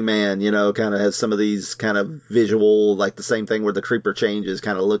Changing Man, kind of has some of these kind of visual, like the same thing where the Creeper changes,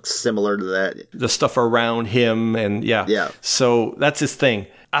 kind of looks similar to that. The stuff around him, and Yeah. So that's his thing.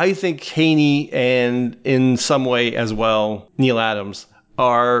 I think Haney and in some way as well, Neil Adams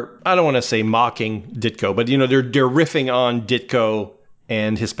are, I don't want to say mocking Ditko, but they're riffing on Ditko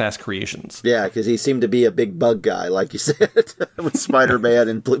and his past creations. Yeah, because he seemed to be a big bug guy, like you said, with Spider-Man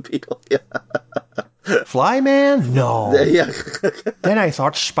and Blue Beetle. Yeah. Flyman? No. Yeah. Then I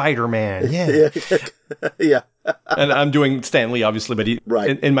thought Spider-Man. Yeah. Yeah. And I'm doing Stan Lee, obviously, but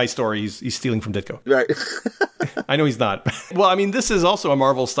right. in my story, he's stealing from Ditko. Right. I know he's not. Well, I mean, this is also a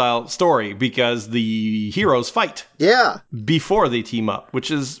Marvel-style story because the heroes fight. Yeah. Before they team up,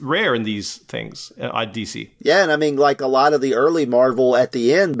 which is rare in these things at DC. Yeah, and I mean, like a lot of the early Marvel at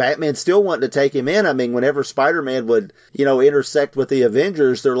the end, Batman still wanted to take him in. I mean, whenever Spider-Man would, intersect with the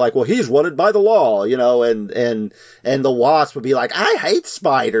Avengers, they're like, well, he's wanted by the law, and the Wasp would be like, I hate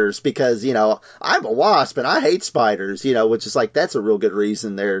spiders because, I'm a wasp and I hate spiders, which is like, that's a real good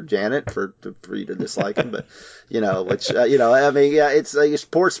reason there, Janet, for you to dislike him. But, I mean, yeah, it's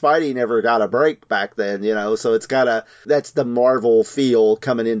poor Spidey never got a break back then, so it's that's the Marvel feel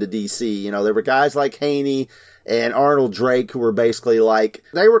coming into DC. There were guys like Haney and Arnold Drake who were basically like,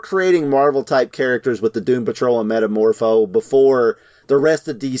 they were creating Marvel type characters with the Doom Patrol and Metamorpho before the rest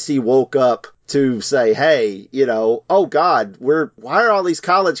of DC woke up to say, hey, oh God, why are all these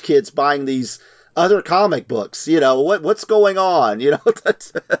college kids buying these other comic books? What's going on? Yeah.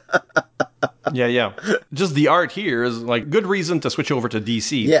 Just the art here is like good reason to switch over to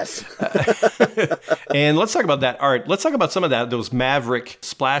DC. Yes. And let's talk about that art. Let's talk about some of those Maverick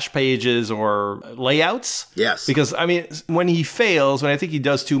splash pages or layouts. Yes. Because, I mean, when he fails, when I think he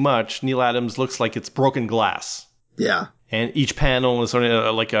does too much, Neil Adams looks like it's broken glass. Yeah. And each panel is sort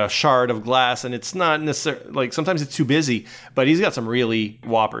of like a shard of glass, and it's not necessarily, like, sometimes it's too busy, but he's got some really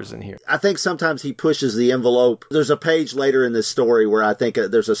whoppers in here. I think sometimes he pushes the envelope. There's a page later in this story where I think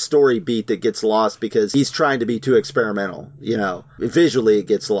there's a story beat that gets lost because he's trying to be too experimental, Visually it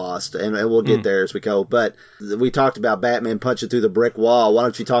gets lost, and we'll get there as we go. But we talked about Batman punching through the brick wall. Why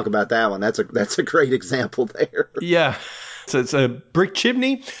don't you talk about that one? That's a great example there. Yeah. So it's a brick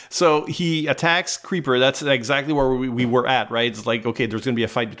chimney. So he attacks Creeper. That's exactly where we were at, right? It's like, okay, there's going to be a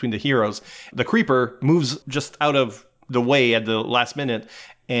fight between the heroes. The Creeper moves just out of the way at the last minute,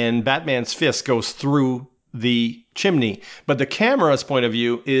 and Batman's fist goes through the chimney. But the camera's point of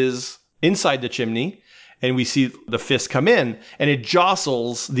view is inside the chimney, and we see the fist come in, and it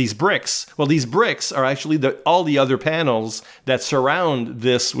jostles these bricks. Well, these bricks are actually all the other panels that surround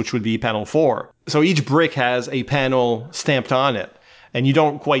this, which would be panel 4. So each brick has a panel stamped on it, and you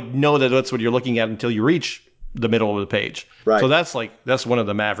don't quite know that that's what you're looking at until you reach the middle of the page. Right. So that's one of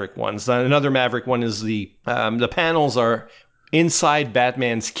the Maverick ones. Another Maverick one is the panels are inside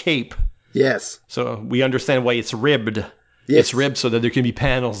Batman's cape. Yes. So we understand why it's ribbed. Yes. It's ribbed so that there can be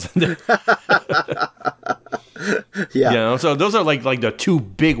panels in there. Yeah. So those are like the two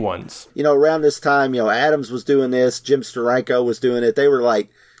big ones. Around this time, Adams was doing this, Jim Steranko was doing it. They were like,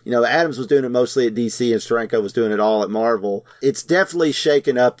 Adams was doing it mostly at DC and Steranko was doing it all at Marvel. It's definitely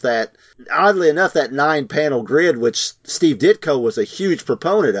shaken up that, oddly enough, that 9-panel grid, which Steve Ditko was a huge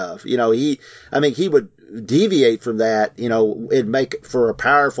proponent of. He would deviate from that, it'd make for a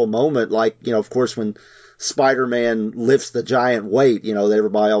powerful moment, like, of course, when Spider-Man lifts the giant weight,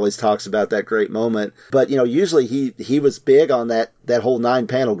 everybody always talks about that great moment. But, usually he was big on that whole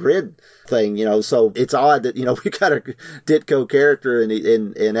 9-panel grid thing, so it's odd that, we got a Ditko character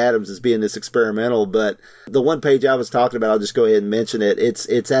in Adams as being this experimental. But the one page I was talking about, I'll just go ahead and mention it.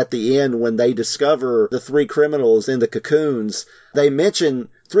 It's at the end when they discover the 3 criminals in the cocoons. They mention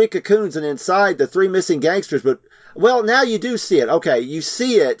 3 cocoons and inside the 3 missing gangsters, but well, now you do see it. Okay, you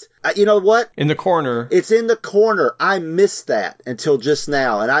see it. You know what? In the corner. It's in the corner. I missed that until just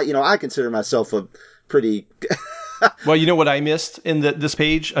now. And I consider myself a pretty Well, you know what I missed in this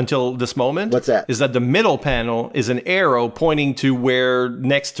page until this moment? What's that? Is that the middle panel is an arrow pointing to where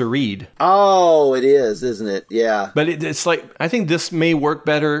next to read. Oh, it is, isn't it? Yeah. But it's like, I think this may work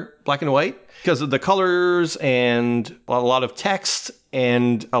better black and white because of the colors and a lot of text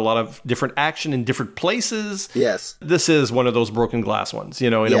and a lot of different action in different places. Yes. This is one of those broken glass ones,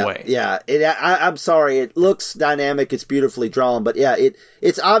 in a way. Yeah. I'm sorry. It looks dynamic. It's beautifully drawn, but yeah,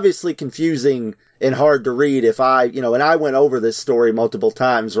 it's obviously confusing and hard to read and I went over this story multiple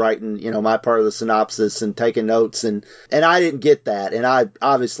times writing, my part of the synopsis and taking notes and I didn't get that. And I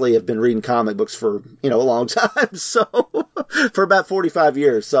obviously have been reading comic books for, a long time. So for about 45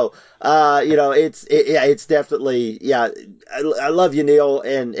 years. So, it's definitely, I love you, Neil.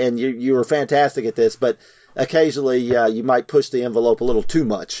 And you were fantastic at this, but occasionally, you might push the envelope a little too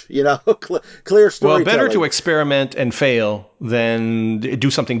much, clear storytelling. Well, better to experiment and fail than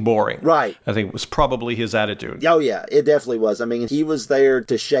do something boring. Right. I think it was probably his attitude. Oh, yeah, it definitely was. I mean, he was there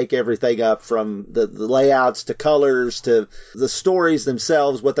to shake everything up from the layouts to colors to the stories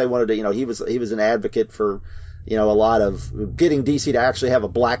themselves, what they wanted to, he was an advocate for, a lot of getting DC to actually have a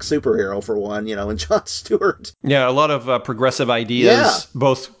black superhero for one, and Jon Stewart. Yeah, a lot of progressive ideas,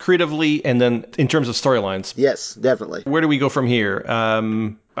 both creatively and then in terms of storylines. Yes, definitely. Where do we go from here?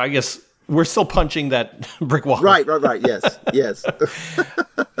 I guess we're still punching that brick wall. Right. Yes.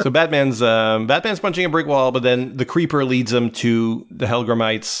 So Batman's punching a brick wall, but then the Creeper leads him to the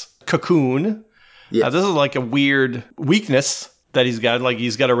Hellgramite's cocoon. Yes. This is like a weird weakness that he's got. Like,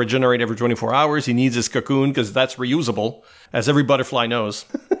 he's got to regenerate every 24 hours. He needs his cocoon because that's reusable, as every butterfly knows.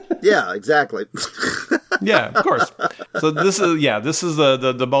 Yeah, exactly. Yeah, of course. So this is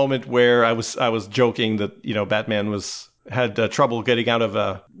the moment where I was joking that Batman had trouble getting out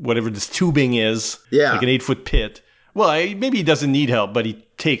of whatever this tubing is, like an 8-foot pit. Well, maybe he doesn't need help, but he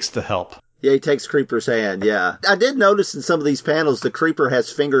takes the help. Yeah, he takes Creeper's hand, yeah. I did notice in some of these panels the Creeper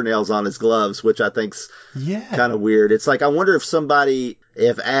has fingernails on his gloves, which I think's kind of weird. It's like, I wonder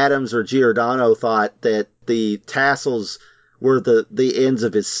if Adams or Giordano thought that the tassels were the ends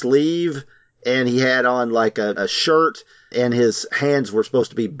of his sleeve, and he had on like a shirt, and his hands were supposed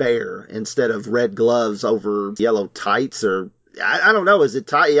to be bare instead of red gloves over yellow tights, or I don't know. Is it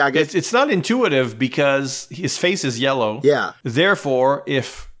tight? Yeah, I guess it's not intuitive because his face is yellow. Yeah. Therefore,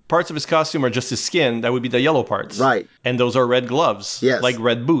 if parts of his costume are just his skin, that would be the yellow parts. Right. And those are red gloves. Yes. Like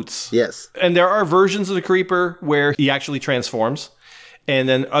red boots. Yes. And there are versions of the Creeper where he actually transforms, and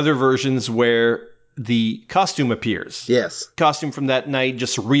then other versions where the costume appears. Yes. Costume from that night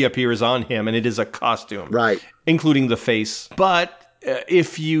just reappears on him, and it is a costume. Right. Including the face. But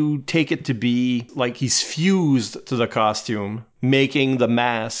if you take it to be like he's fused to the costume, making the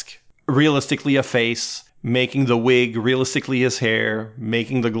mask realistically a face, making the wig realistically his hair,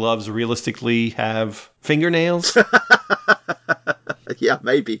 making the gloves realistically have fingernails. Yeah,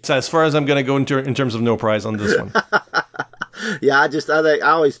 maybe. So as far as I'm going to go in terms of no prize on this one. Yeah, I just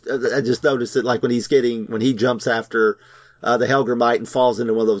noticed it, like when he jumps after the Hellgramite and falls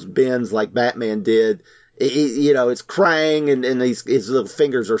into one of those bins like Batman did. It's Krang and his little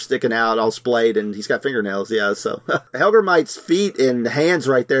fingers are sticking out all splayed, and he's got fingernails. Yeah, so Hellgramite's feet and hands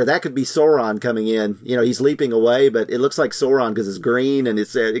right there, that could be Sauron coming in. He's leaping away, but it looks like Sauron because it's green, and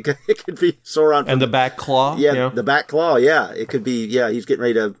it could be Sauron. And the back claw. Yeah, the back claw. Yeah, it could be. Yeah, he's getting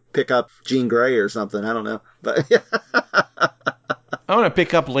ready to pick up Jean Grey or something. I don't know, but. I want to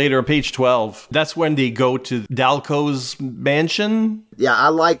pick up later, page 12. That's when they go to Dalco's mansion. Yeah, I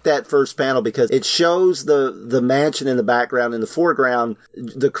like that first panel because it shows the mansion in the background. In the foreground,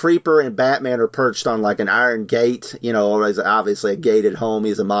 the Creeper and Batman are perched on like an iron gate. There's obviously a gated home.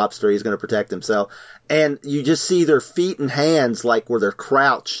 He's a mobster. He's going to protect himself. And you just see their feet and hands like where they're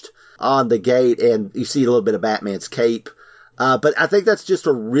crouched on the gate, and you see a little bit of Batman's cape. But I think that's just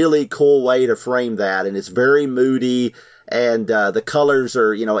a really cool way to frame that, and it's very moody. And the colors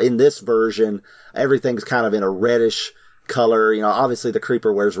are, in this version, everything's kind of in a reddish color. Obviously the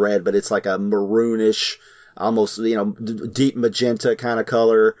Creeper wears red, but it's like a maroonish, almost, deep magenta kind of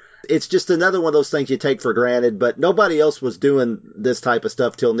color. It's just another one of those things you take for granted, but nobody else was doing this type of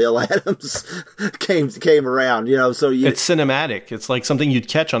stuff till Neil Adams came around, so it's cinematic. It's like something you'd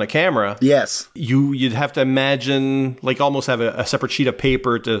catch on a camera. Yes. You'd have to imagine, like almost have a separate sheet of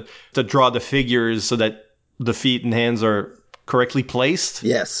paper to draw the figures so that the feet and hands are correctly placed.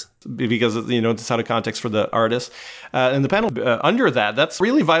 Yes. Because, it's out of context for the artist. And the panel under that's a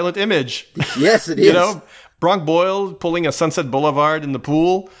really violent image. Yes, it is. Bronk Boyle pulling a Sunset Boulevard in the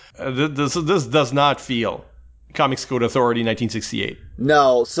pool. This does not feel Comics Code Authority 1968.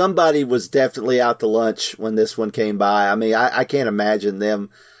 No, somebody was definitely out to lunch when this one came by. I mean, I can't imagine them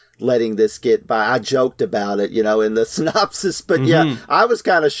letting this get by. I joked about it, in the synopsis, but yeah, I was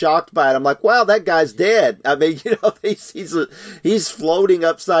kind of shocked by it. I'm like, wow, that guy's dead. I mean, he's floating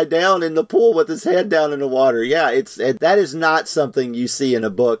upside down in the pool with his head down in the water. Yeah, that is not something you see in a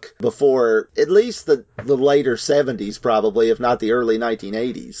book before at least the later 70s, probably, if not the early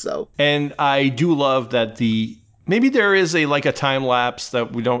 1980s. So, and I do love that maybe there is a time lapse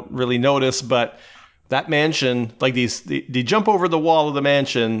that we don't really notice, but that mansion, like they jump over the wall of the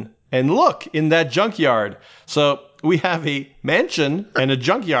mansion and look in that junkyard. So we have a mansion and a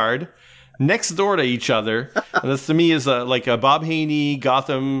junkyard next door to each other. And this to me is like a Bob Haney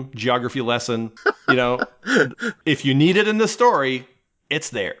Gotham geography lesson. If you need it in the story, it's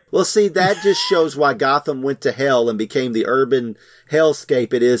there. Well, see, that just shows why Gotham went to hell and became the urban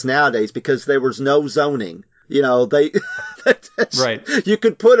hellscape it is nowadays, because there was no zoning. Right. You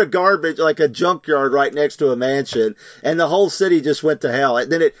could put a junkyard right next to a mansion, and the whole city just went to hell. And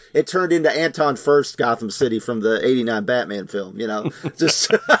then it turned into Anton Furst Gotham City from the '89 Batman film.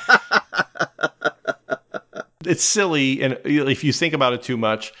 Just it's silly, and if you think about it too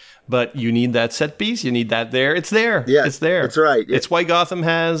much. But you need that set piece. You need that there. It's there. Yeah, it's there. That's right. It's why Gotham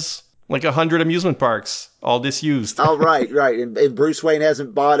has 100 amusement parks, all disused. Oh, right. And Bruce Wayne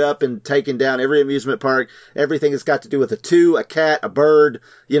hasn't bought up and taken down every amusement park. Everything has got to do with a cat, a bird,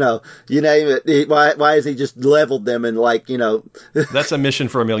 you name it. Why has he just leveled them and That's a mission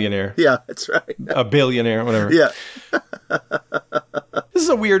for a millionaire. Yeah, that's right. A billionaire, whatever. Yeah. This is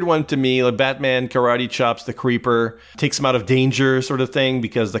a weird one to me. Batman karate chops the Creeper, takes him out of danger sort of thing,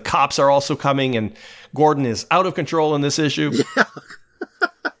 because the cops are also coming and Gordon is out of control in this issue. Yeah.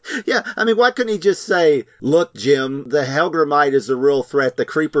 Yeah, I mean, why couldn't he just say, look, Jim, the Hellgrammite is a real threat. The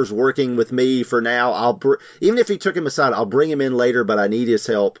Creeper's working with me for now. Even if he took him aside, I'll bring him in later, but I need his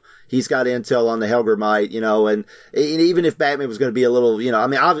help. He's got intel on the Hellgrammite, and even if Batman was going to be a little, he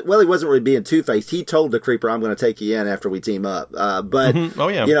wasn't really being two-faced. He told the Creeper, I'm going to take you in after we team up. But, Oh,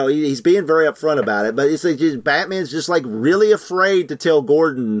 yeah. He's being very upfront about it. But it's like Batman's just really afraid to tell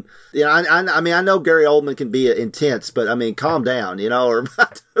Gordon. I know Gary Oldman can be intense, but calm down, or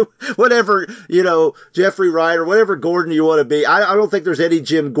whatever, Jeffrey Wright or whatever Gordon you want to be. I don't think there's any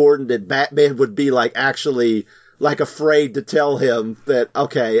Jim Gordon that Batman would be actually afraid to tell him that,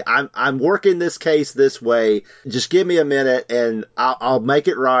 okay, I'm working this case this way. Just give me a minute and I'll make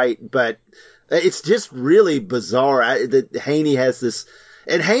it right. But it's just really bizarre that Haney has this,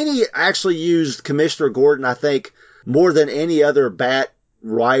 and Haney actually used Commissioner Gordon, I think, more than any other Bat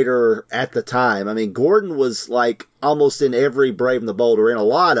writer at the time. I mean, Gordon was almost in every Brave and the Bold, or in a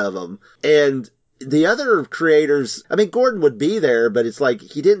lot of them. And the other creators, Gordon would be there, but it's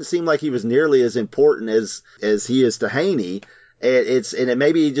he didn't seem like he was nearly as important as he is to Haney. And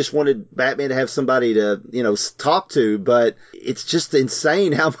maybe he just wanted Batman to have somebody to, talk to, but it's just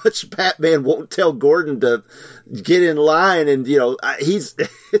insane how much Batman won't tell Gordon to get in line. And,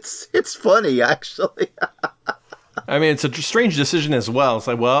 it's funny, actually. It's a strange decision as well. It's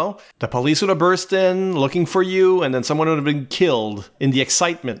the police would have burst in looking for you, and then someone would have been killed in the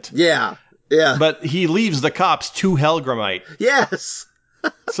excitement. Yeah. Yeah. But he leaves the cops to Hellgrammite. Yes.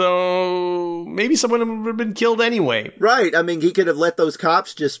 So maybe someone would have been killed anyway. Right. He could have let those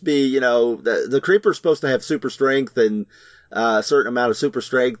cops just be, the Creeper's supposed to have super strength and a certain amount of super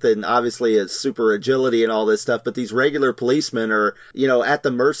strength and obviously a super agility and all this stuff. But these regular policemen are, at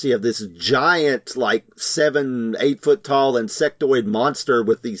the mercy of this giant, 7-8 foot tall insectoid monster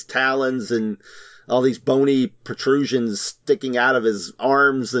with these talons and all these bony protrusions sticking out of his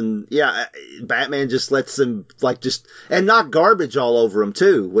arms. And yeah, Batman just lets them and knock garbage all over him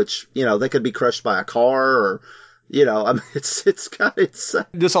too, which, they could be crushed by a car or, it's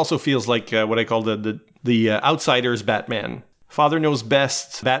This also feels like what I call the outsider's Batman. Father knows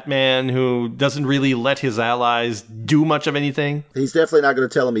best Batman who doesn't really let his allies do much of anything. He's definitely not going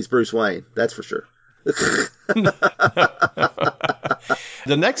to tell him he's Bruce Wayne. That's for sure.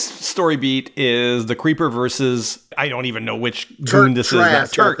 The next story beat is the Creeper versus, I don't even know which goon this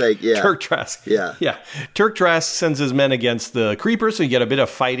Trask, is. Turk Trask. Yeah. Turk Trask sends his men against the Creeper, so you get a bit of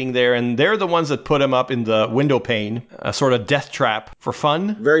fighting there, and they're the ones that put him up in the window pane, a sort of death trap for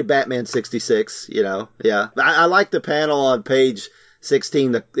fun. Very Batman 66, yeah. I like the panel on page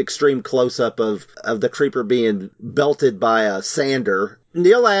 16, the extreme close-up of the Creeper being belted by a sander.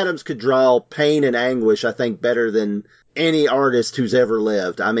 Neil Adams could draw pain and anguish, I think, better than any artist who's ever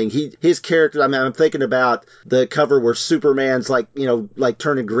lived. I mean, his character, I mean, I'm thinking about the cover where Superman's like, like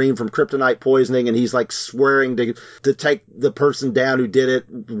turning green from kryptonite poisoning, and he's like swearing to take the person down who did it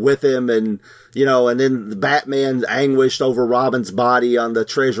with him, and, and then the Batman's anguished over Robin's body on the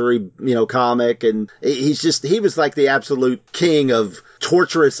Treasury, comic, and he was like the absolute king of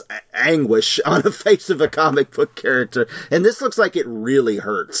torturous anguish on the face of a comic book character. And this looks like it really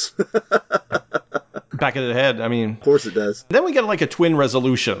hurts. Back of the head, I mean. Of course it does. Then we get like a twin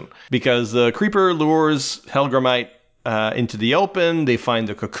resolution because the Creeper lures Hellgrammite into the open. They find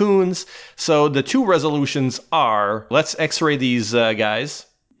the cocoons. So the two resolutions are, let's x-ray these guys,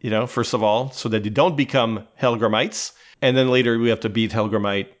 first of all, so that they don't become Hellgrammites. And then later we have to beat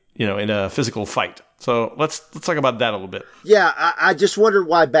Hellgrammite, in a physical fight. So let's talk about that a little bit. Yeah, I just wondered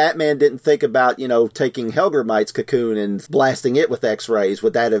why Batman didn't think about, taking Hellgrammite's cocoon and blasting it with X-rays.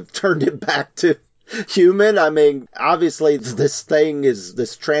 Would that have turned it back to human? I mean, obviously this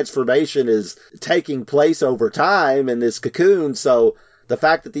transformation is taking place over time in this cocoon. So the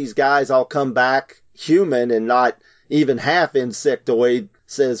fact that these guys all come back human and not even half insectoid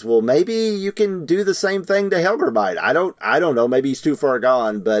says, well, maybe you can do the same thing to Hellgrammite. I don't know. Maybe he's too far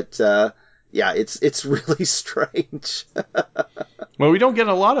gone, but, yeah, it's really strange. Well, we don't get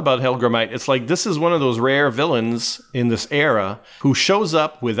a lot about Hellgrammite. It's like this is one of those rare villains in this era who shows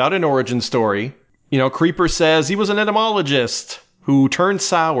up without an origin story. Creeper says he was an entomologist who turned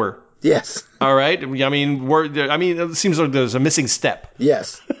sour. Yes. All right. I mean, it seems like there's a missing step.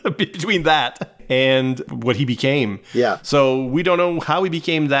 Yes. Between that and what he became. Yeah. So we don't know how he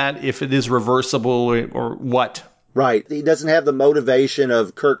became that, if it is reversible or what. Right. He doesn't have the motivation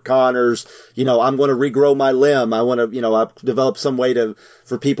of Kurt Connors, I'm going to regrow my limb. I want to, I've developed some way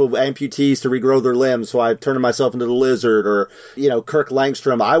for people, amputees, to regrow their limbs. So I turn myself into the lizard, or, Kirk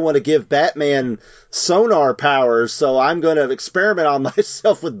Langstrom. I want to give Batman sonar powers. So I'm going to experiment on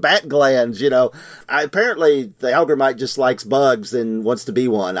myself with bat glands. Apparently the Hellgrammite just likes bugs and wants to be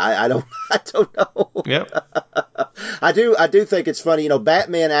one. I don't know. Yep. I do think it's funny.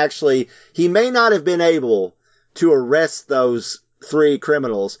 Batman actually, he may not have been able to arrest those 3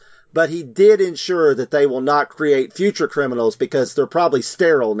 criminals, but he did ensure that they will not create future criminals because they're probably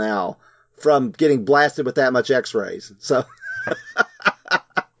sterile now from getting blasted with that much X-rays. So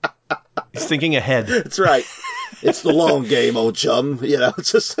he's thinking ahead. That's right. It's the long game, old chum.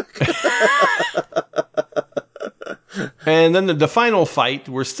 It's just. And then the final fight,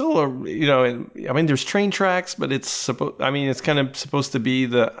 we're still, there's train tracks, but it's kind of supposed to be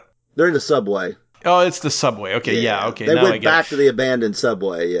They're in the subway. Oh, it's the subway. Okay, yeah okay. They went back to the abandoned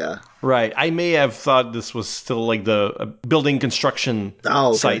subway, yeah. Right. I may have thought this was still like the building construction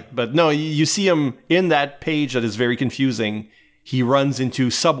site, but no, you see him in that page that is very confusing. He runs into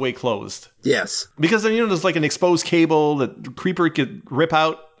subway closed. Yes. Because then, there's like an exposed cable that the Creeper could rip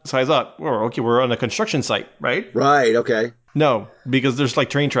out. So I thought, okay, we're on a construction site, right? Right, okay. No, because there's like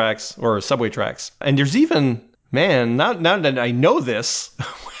train tracks or subway tracks. And there's even, now that I know this,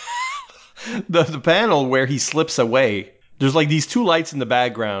 the panel where he slips away, there's like these 2 lights in the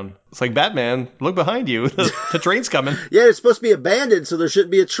background. It's like, Batman, look behind you. The train's coming. Yeah, it's supposed to be abandoned, so there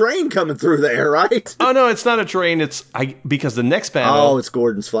shouldn't be a train coming through there, right? Oh, no, it's not a train. Because the next panel... Oh, it's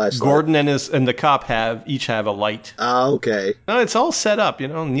Gordon's flashlight. Gordon and the cop each have a light. Oh, okay. No, it's all set up,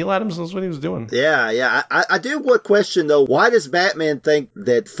 Neil Adams knows what he was doing. Yeah. I do want to question, though, why does Batman think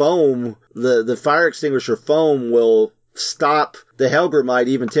that foam, the fire extinguisher foam, will stop the Hellgrammite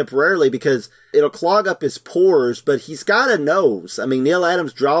even temporarily, because it'll clog up his pores, but he's got a nose. I mean, Neil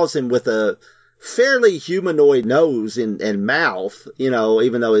Adams draws him with a fairly humanoid nose and mouth,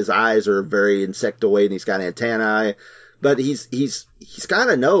 even though his eyes are very insectoid and he's got antennae. But he's got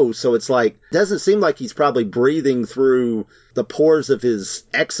a nose, so it's like, doesn't seem like he's probably breathing through the pores of his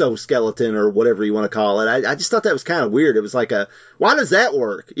exoskeleton or whatever you want to call it. I just thought that was kind of weird. It was like why does that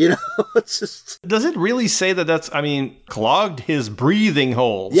work? It's just. Does it really say that that's, clogged his breathing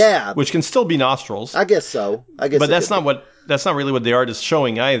holes? Yeah. Which can still be nostrils. I guess so. But that's not really what the art is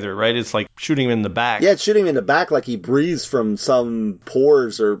showing either, right? It's like shooting him in the back. Yeah, it's shooting him in the back like he breathes from some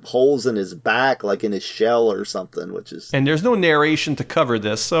pores or holes in his back, like in his shell or something, which is. And there's no narration to cover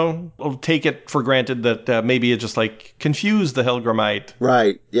this, so I'll take it for granted that maybe it just like confused the Hellgrammite.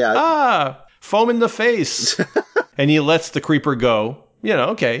 Right, yeah. Foam in the face. And he lets the Creeper go.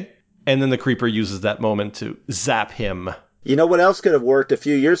 Okay. And then the Creeper uses that moment to zap him. You know what else could have worked a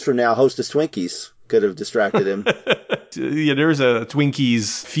few years from now? Hostess Twinkies could have distracted him. Yeah, there's a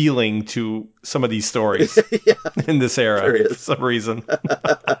Twinkies feeling to some of these stories in this era for some reason.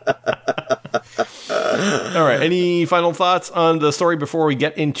 All right. Any final thoughts on the story before we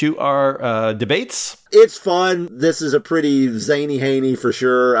get into our debates? It's fun. This is a pretty zany haney for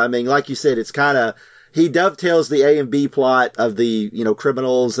sure. I mean, like you said, it's kind of, he dovetails the A and B plot of the,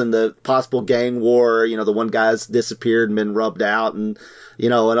 criminals and the possible gang war. The one guy's disappeared and been rubbed out and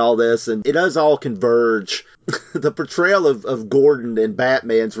all this. And it does all converge. The portrayal of Gordon and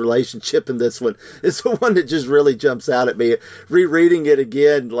Batman's relationship in this one is the one that just really jumps out at me. Rereading it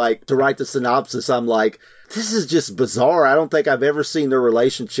again, like to write the synopsis, I'm like, this is just bizarre. I don't think I've ever seen their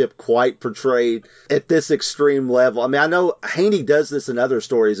relationship quite portrayed at this extreme level. I mean, I know Haney does this in other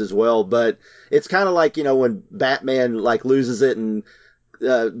stories as well, but it's kind of like, when Batman like loses it and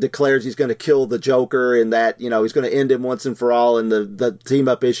declares he's going to kill the Joker and that, he's going to end him once and for all in the team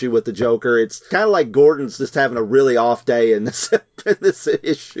up issue with the Joker. It's kind of like Gordon's just having a really off day in this, in this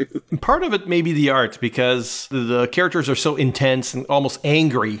issue. Part of it may be the art because the characters are so intense and almost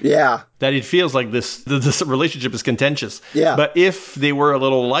angry. Yeah. That it feels like this relationship is contentious. Yeah. But if they were a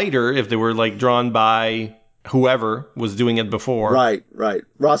little lighter, if they were like drawn by whoever was doing it before. Right.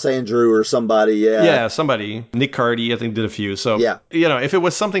 Ross Andrew or somebody, yeah. Yeah, somebody. Nick Cardy, I think, did a few. So, yeah. If it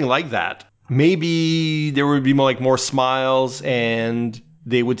was something like that, maybe there would be more smiles and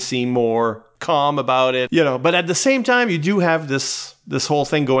they would seem more calm about it. But at the same time, you do have this whole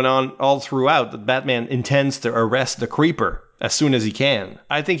thing going on all throughout that Batman intends to arrest the Creeper as soon as he can.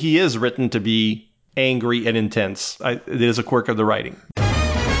 I think he is written to be angry and intense. It is a quirk of the writing.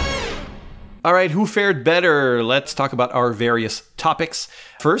 All right, who fared better? Let's talk about our various topics.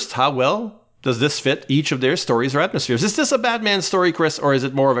 First, how well does this fit each of their stories or atmospheres? Is this a Batman story, Chris, or is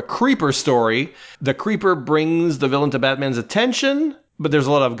it more of a Creeper story? The Creeper brings the villain to Batman's attention, but there's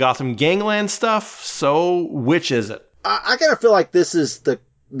a lot of Gotham Gangland stuff, so which is it? I kind of feel like this is the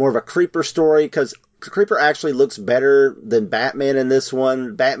more of a Creeper story, because Creeper actually looks better than Batman in this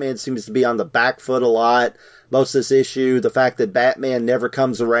one. Batman seems to be on the back foot a lot most of this issue. The fact that Batman never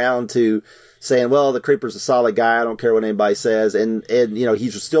comes around to saying, well, the Creeper's a solid guy, I don't care what anybody says, and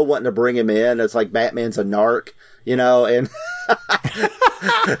he's still wanting to bring him in. It's like Batman's a narc, and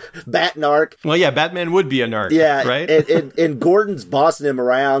Bat narc. Well, yeah, Batman would be a narc, yeah, right? and Gordon's bossing him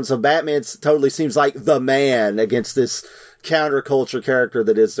around, so Batman totally seems like the man against this counterculture character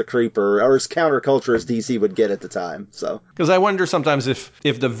that is the Creeper, or as counterculture as DC would get at the time. So, because I wonder sometimes if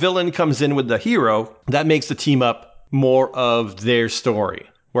the villain comes in with the hero, that makes the team up more of their story.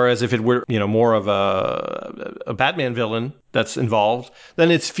 Whereas if it were, more of a Batman villain that's involved,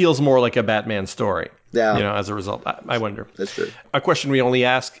 then it feels more like a Batman story. Yeah. As a result, I wonder. That's true. A question we only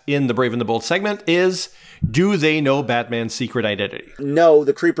ask in the Brave and the Bold segment is, do they know Batman's secret identity? No,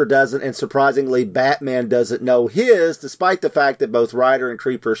 the Creeper doesn't, and surprisingly, Batman doesn't know his, despite the fact that both Ryder and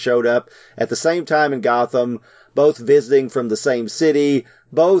Creeper showed up at the same time in Gotham, both visiting from the same city,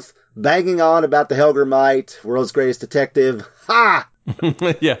 both banging on about the Helgermite, world's greatest detective. Ha!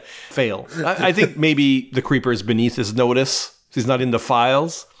 Yeah, fail. I think maybe the Creeper is beneath his notice. He's not in the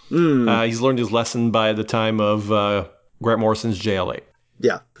files. He's learned his lesson by the time of Grant Morrison's JLA.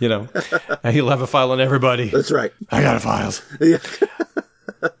 Yeah. He'll have a file on everybody. That's right. I got a files. Yeah.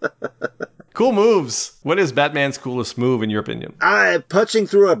 Cool moves. What is Batman's coolest move, in your opinion? Punching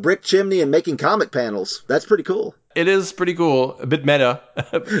through a brick chimney and making comic panels. That's pretty cool. It is pretty cool. A bit meta.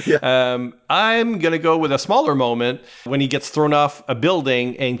 Yeah. I'm going to go with a smaller moment when he gets thrown off a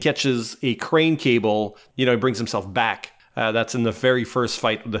building and catches a crane cable. He brings himself back. That's in the very first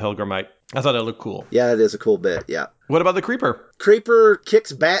fight with the Helgermite. I thought it looked cool. Yeah, that is a cool bit, yeah. What about the Creeper? Creeper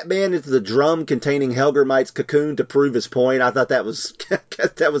kicks Batman into the drum containing Helgermite's cocoon to prove his point. I thought that was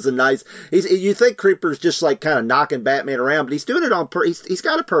a nice. You think Creeper's just like kind of knocking Batman around, but he's doing it on he's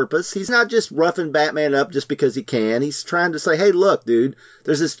got a purpose. He's not just roughing Batman up just because he can. He's trying to say, hey, look, dude,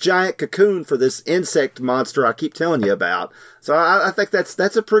 there's this giant cocoon for this insect monster I keep telling you about. So I think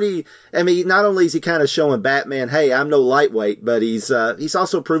that's a pretty. I mean, not only is he kind of showing Batman, hey, I'm no lightweight, but he's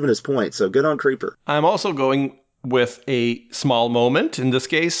also proving his point. So good on Creeper. I'm also going with a small moment, in this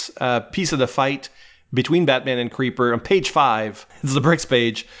case, a piece of the fight between Batman and Creeper on page 5. It's the bricks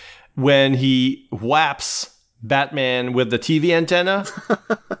page, when he whaps Batman with the TV antenna.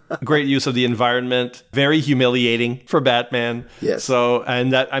 Great use of the environment. Very humiliating for Batman. Yes. So,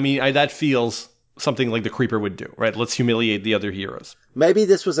 and that feels something like the Creeper would do, right? Let's humiliate the other heroes. Maybe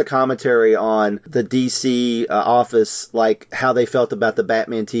this was a commentary on the DC office, like how they felt about the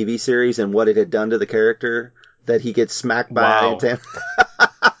Batman TV series and what it had done to the character, that he gets smacked by an antenna.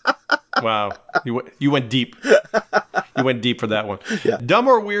 Wow. You went deep. You went deep for that one. Yeah. Dumb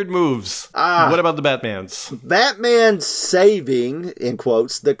or weird moves? What about the Batmans? Batman saving, in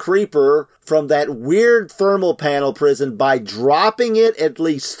quotes, the Creeper from that weird thermal panel prison by dropping it at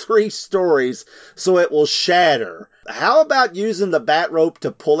least 3 stories so it will shatter. How about using the bat rope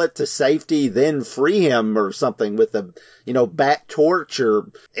to pull it to safety, then free him or something with a, bat torch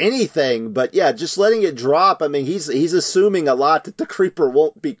or anything? But yeah, just letting it drop. I mean, he's assuming a lot that the Creeper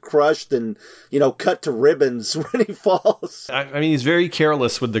won't be crushed and, cut to ribbons when he falls. I mean, he's very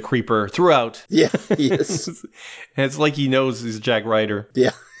careless with the Creeper throughout. Yeah, he is. And it's like he knows he's Jack Ryder.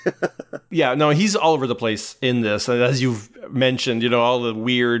 Yeah. Yeah, no, he's all over the place in this. And as you've mentioned, all the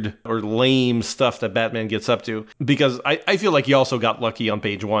weird or lame stuff that Batman gets up to. Because I feel like he also got lucky on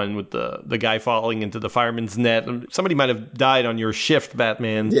page 1 with the guy falling into the fireman's net. Somebody might have died on your shift,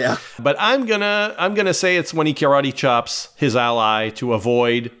 Batman. Yeah. But I'm gonna say it's when he karate chops his ally to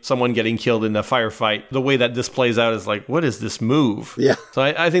avoid someone getting killed in a firefight. The way that this plays out is like, what is this move? Yeah. So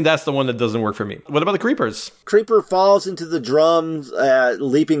I think that's the one that doesn't work for me. What about the Creepers? Creeper falls into the drums,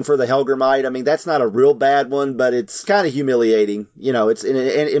 leaping for the Helgramite. I mean, that's not a real bad one, but it's kind of humiliating.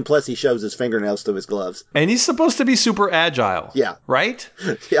 And plus he shows his fingernails through his gloves. And he's supposed to be super agile. Yeah. Right?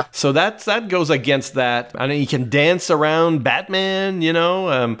 Yeah. So that goes against that. I mean, he can dance around Batman,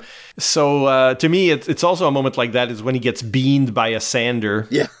 So to me, it's also a moment like that is when he gets beamed by a sander.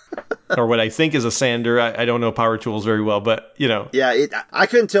 Yeah. Or what I think is a sander. I don't know power tools very well, but, Yeah, I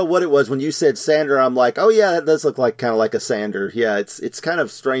couldn't tell what it was. When you said sander, I'm like, oh yeah, that does look like kind of like a sander. Yeah, it's kind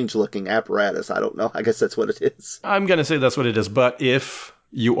of strange looking apparatus. I don't know. I guess that's what it is. I'm going to say that's what it is. But if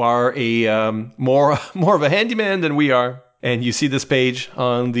you are a more of a handyman than we are, and you see this page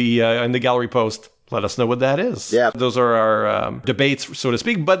on the gallery post, let us know what that is. Yeah. Those are our debates, so to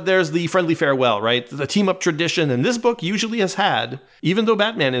speak. But there's the friendly farewell, right? The team-up tradition. And this book usually has had, even though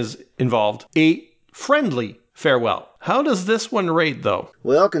Batman is involved, a friendly farewell. How does this one rate, though?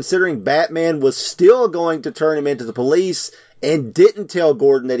 Well, considering Batman was still going to turn him into the police and didn't tell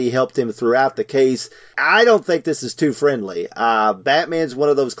Gordon that he helped him throughout the case, I don't think this is too friendly. Batman's one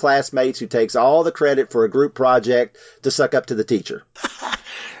of those classmates who takes all the credit for a group project to suck up to the teacher.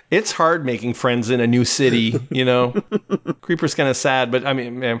 It's hard making friends in a new city, Creeper's kind of sad, but I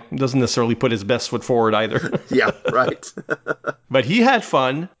mean, doesn't necessarily put his best foot forward either. Yeah, right. But he had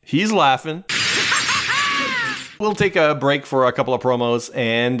fun. He's laughing. We'll take a break for a couple of promos,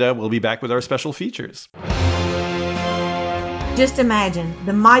 and we'll be back with our special features. Just imagine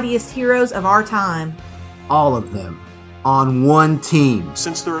the mightiest heroes of our time. All of them on one team.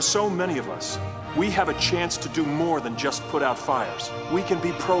 Since there are so many of us, we have a chance to do more than just put out fires. We can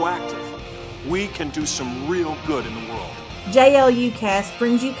be proactive. We can do some real good in the world. JLU Cast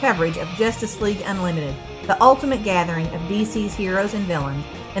brings you coverage of Justice League Unlimited, the ultimate gathering of DC's heroes and villains,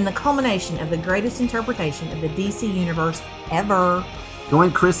 and the culmination of the greatest interpretation of the DC Universe ever.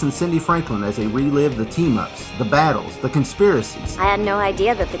 Join Chris and Cindy Franklin as they relive the team-ups, the battles, the conspiracies. I had no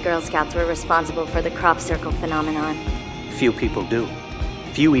idea that the Girl Scouts were responsible for the crop circle phenomenon. Few people do.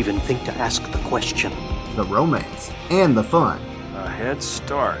 Few even think to ask the question. The romance and the fun. A head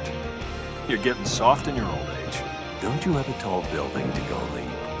start. You're getting soft in your old age. Don't you have a tall building to go leap?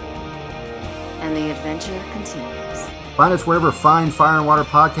 And the adventure continues. Find us wherever fine Fire and Water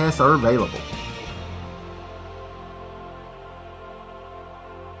podcasts are available.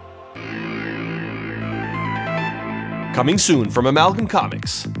 Coming soon from Amalgam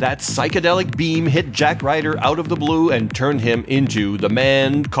Comics, that psychedelic beam hit Jack Ryder out of the blue and turned him into the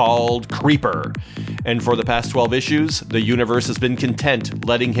man called Creeper. And for the past 12 issues, the universe has been content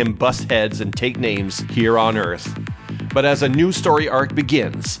letting him bust heads and take names here on Earth. But as a new story arc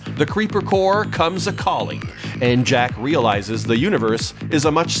begins, the Creeper Corps comes a-calling, and Jack realizes the universe is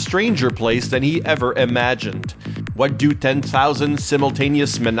a much stranger place than he ever imagined. What do 10,000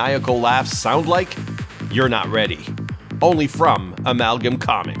 simultaneous maniacal laughs sound like? You're not ready. Only from Amalgam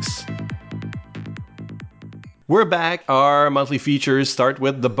Comics. We're back. Our monthly features start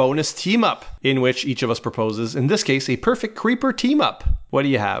with the bonus team-up, in which each of us proposes, in this case, a perfect Creeper team-up. What do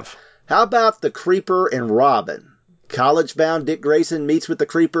you have? How about the Creeper and Robin? College-bound Dick Grayson meets with the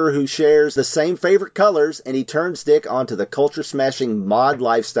Creeper, who shares the same favorite colors, and he turns Dick onto the culture-smashing mod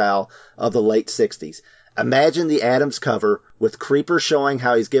lifestyle of the late 60s. Imagine the Adams cover with Creeper showing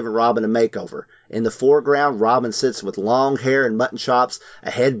how he's given Robin a makeover. In the foreground, Robin sits with long hair and mutton chops, a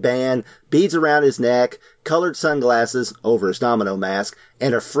headband, beads around his neck, colored sunglasses over his domino mask,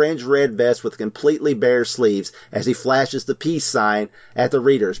 and a fringed red vest with completely bare sleeves as he flashes the peace sign at the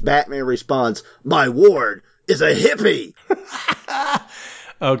readers. Batman responds, "My ward is a hippie!"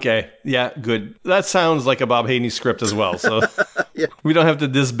 Okay. Yeah, good. That sounds like a Bob Haney script as well. So we don't have to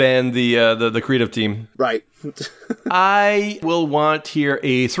disband the creative team. Right. I will want here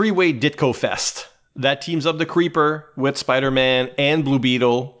a 3-way Ditko Fest. That teams up the Creeper with Spider-Man and Blue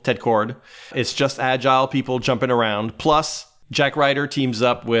Beetle, Ted Kord. It's just agile people jumping around. Plus, Jack Ryder teams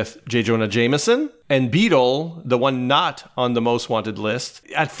up with J. Jonah Jameson. And Beetle, the one not on the most wanted list,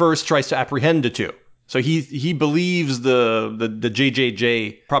 at first tries to apprehend the two. So he believes the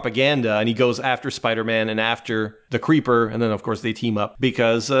JJJ propaganda, and he goes after Spider-Man and after the Creeper. And then, of course, they team up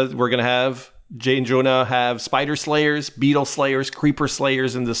because we're going to have Jay and Jonah have Spider Slayers, Beetle Slayers, Creeper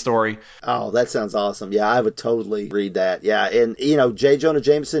Slayers in the story. Oh, that sounds awesome. Yeah, I would totally read that. Yeah, and, J. Jonah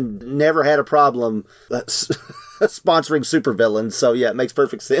Jameson never had a problem sponsoring supervillains, so yeah, it makes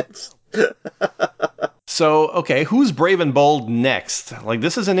perfect sense. So, okay, who's brave and bold next? Like,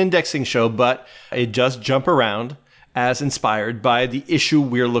 this is an indexing show, but it does jump around as inspired by the issue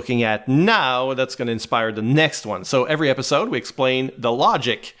we're looking at now that's going to inspire the next one. So every episode, we explain the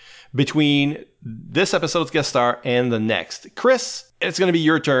logic between this episode's guest star and the next. Chris, it's going to be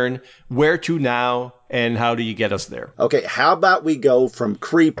your turn. Where to now, and how do you get us there? Okay, how about we go from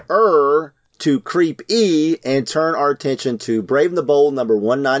Creeper to Creep-E and turn our attention to Brave and the Bold number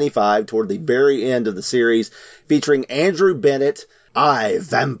 195 toward the very end of the series, featuring Andrew Bennett, I,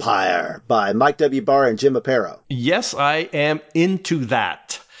 Vampire, by Mike W. Barr and Jim Aparo. Yes, I am into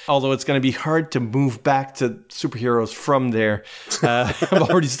that. Although it's going to be hard to move back to superheroes from there. I've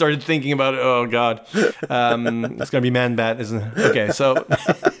already started thinking about it. Oh, God. It's going to be Man-Bat, isn't it? Okay, so...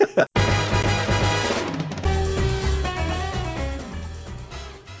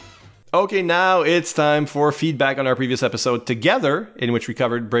 Okay, now it's time for feedback on our previous episode Together, in which we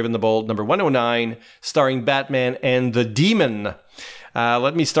covered Brave and the Bold number 109, starring Batman and the Demon.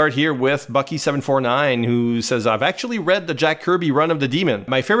 Let me start here with Bucky749, who says, I've actually read the Jack Kirby run of the Demon.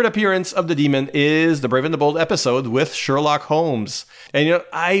 My favorite appearance of the Demon is the Brave and the Bold episode with Sherlock Holmes. And,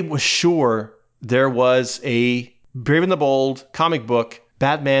 I was sure there was a Brave and the Bold comic book,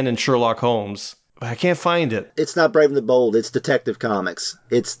 Batman and Sherlock Holmes. I can't find it. It's not Brave and the Bold. It's Detective Comics.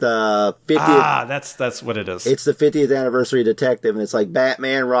 It's the 50th. That's what it is. It's the 50th anniversary Detective, and it's like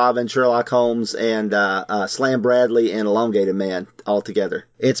Batman, Robin, Sherlock Holmes, and Slam Bradley and Elongated Man all together.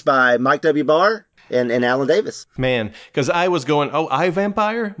 It's by Mike W. Barr and Alan Davis. Man, because I was going, I,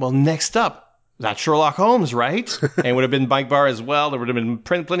 Vampire? Well, next up, that's Sherlock Holmes, right? And it would have been Mike Barr as well. There would have been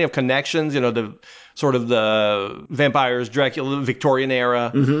plenty of connections, the sort of the vampires, Dracula, Victorian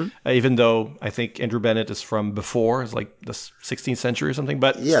era, even though I think Andrew Bennett is from before, it's like the 16th century or something,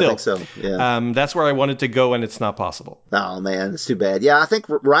 but yeah, still. I think so, yeah. That's where I wanted to go, and it's not possible. Oh, man, it's too bad. Yeah, I think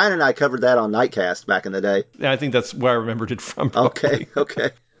Ryan and I covered that on Nightcast back in the day. Yeah, I think that's where I remembered it from. Probably.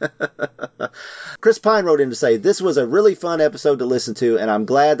 Okay. Chris Pine wrote in to say, this was a really fun episode to listen to, and I'm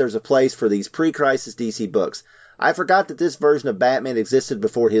glad there's a place for these pre-crisis DC books. I forgot that this version of Batman existed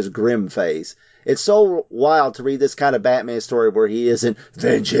before his grim phase. It's so wild to read this kind of Batman story where he isn't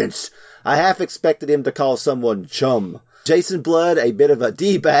vengeance. I half expected him to call someone chum. Jason Blood, a bit of a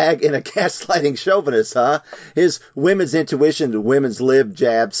D-bag and a gaslighting chauvinist, huh? His women's intuition to women's lib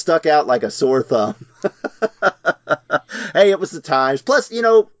jab stuck out like a sore thumb. Hey, it was the times. Plus,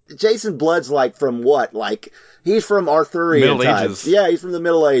 Jason Blood's from what? He's from Arthurian Middle times. Ages. Yeah, he's from the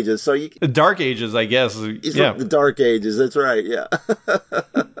Middle Ages. So The Dark Ages, I guess. He's from the Dark Ages. That's right, yeah.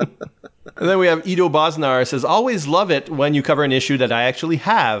 And then we have Ido Bosnar says, always love it when you cover an issue that I actually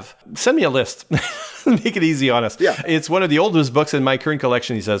have. Send me a list. Make it easy on us. Yeah. It's one of the oldest books in my current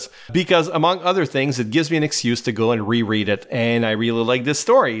collection, he says, because among other things, it gives me an excuse to go and reread it. And I really like this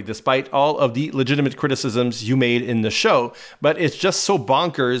story, despite all of the legitimate criticisms you made in the show. But it's just so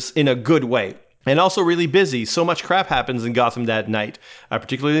bonkers in a good way. And also really busy. So much crap happens in Gotham that night. I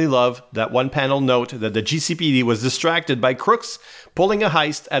particularly love that one panel note that the GCPD was distracted by crooks pulling a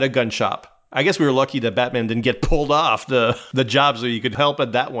heist at a gun shop. I guess we were lucky that Batman didn't get pulled off the job so you could help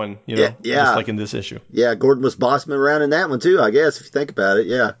at that one, Yeah. just like in this issue. Yeah, Gordon was bossing around in that one too, I guess, if you think about it,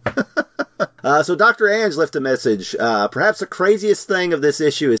 yeah. So Dr. Ange left a message. Perhaps the craziest thing of this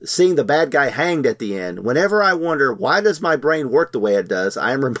issue is seeing the bad guy hanged at the end. Whenever I wonder, why does my brain work the way it does,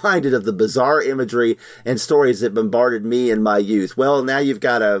 I am reminded of the bizarre imagery and stories that bombarded me in my youth. Well, now you've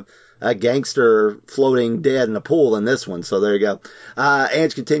got a gangster floating dead in a pool in this one. So there you go.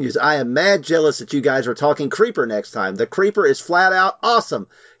 Ange continues, I am mad jealous that you guys are talking Creeper next time. The Creeper is flat out awesome.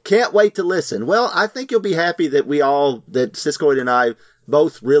 Can't wait to listen. Well, I think you'll be happy that that Siskoid and I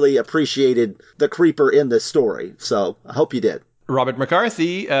both really appreciated the Creeper in this story. So I hope you did. Robert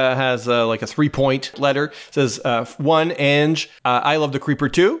McCarthy has a 3-point letter. It says, 1, Ange, I love the Creeper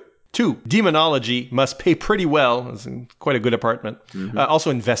too. 2, demonology must pay pretty well. It's quite a good apartment. Also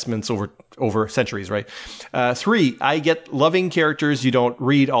investments over centuries, right? 3, I get loving characters you don't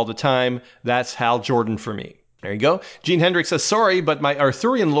read all the time. That's Hal Jordan for me. There you go. Gene Hendricks says, sorry, but my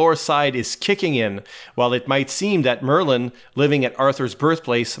Arthurian lore side is kicking in. While it might seem that Merlin living at Arthur's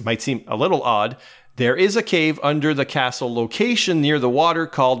birthplace might seem a little odd, there is a cave under the castle location near the water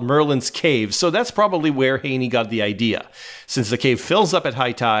called Merlin's Cave, so that's probably where Haney got the idea. Since the cave fills up at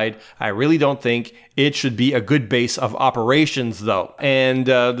high tide, I really don't think it should be a good base of operations, though. And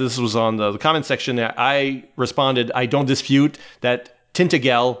this was on the comment section. I responded, I don't dispute that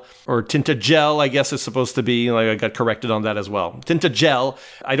Tintagel, or Tintagel, I guess it's supposed to be. Like, I got corrected on that as well. Tintagel,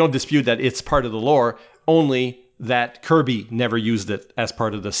 I don't dispute that it's part of the lore, only that Kirby never used it as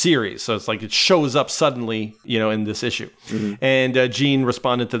part of the series. So it's like it shows up suddenly, in this issue. And Gene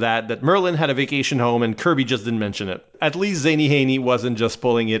responded to that Merlin had a vacation home and Kirby just didn't mention it. At least Zany Haney wasn't just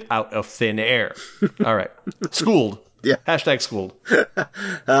pulling it out of thin air. All right. Schooled. Yeah. Hashtag schooled.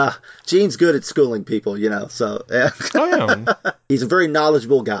 Gene's good at schooling people, so. Oh, yeah. He's a very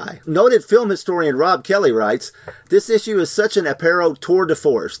knowledgeable guy. Noted film historian Rob Kelly writes, this issue is such an apparel tour de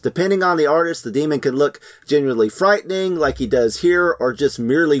force. Depending on the artist, the demon can look genuinely frightening like he does here, or just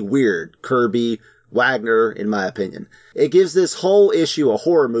merely weird. Kirby, Wagner, in my opinion. It gives this whole issue a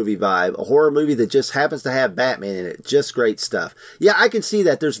horror movie vibe, a horror movie that just happens to have Batman in it. Just great stuff. Yeah, I can see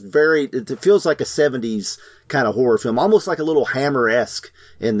that. It feels like a 70s kind of horror film, almost like a little Hammer-esque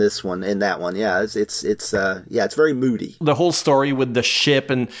in this one, in that one. Yeah, it's very moody. The whole story with the ship,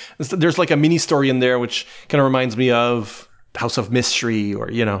 and there's like a mini story in there which kind of reminds me of House of Mystery, or,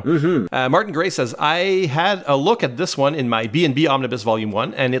 Martin Gray says, I had a look at this one in my B&B Omnibus Volume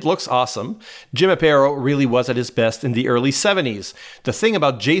 1, and it looks awesome. Jim Aparo really was at his best in the early 70s. The thing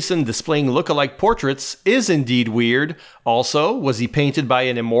about Jason displaying look-alike portraits is indeed weird. Also, was he painted by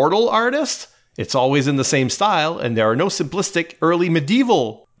an immortal artist? It's always in the same style, and there are no simplistic early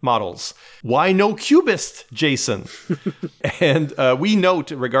medieval models. Why no cubist, Jason? And we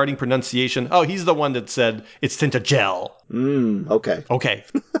note regarding pronunciation, he's the one that said it's Tintagel. Okay.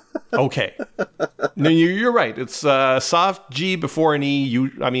 Okay. No, you're right. It's soft G before an E.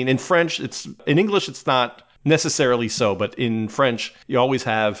 In French, in English, it's not necessarily so, but in French, you always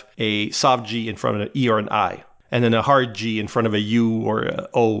have a soft G in front of an E or an I, and then a hard G in front of a U or an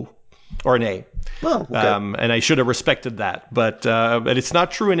O or an A. Oh, okay. And I should have respected that. But it's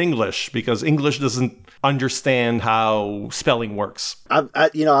not true in English, because English doesn't understand how spelling works. I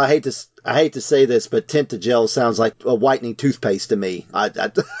hate to say this, but Tintagel sounds like a whitening toothpaste to me.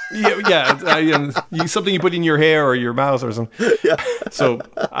 Something you put in your hair or your mouth or something. Yeah. So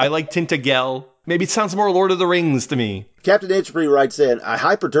I like Tintagel. Maybe it sounds more Lord of the Rings to me. Captain Edgebury writes in, a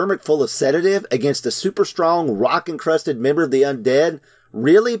hypodermic full of sedative against a super strong, rock-encrusted member of the undead?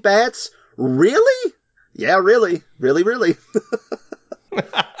 Really, Bats? Really? Yeah, really. Really, really.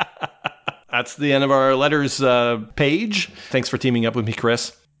 That's the end of our letters page. Thanks for teaming up with me,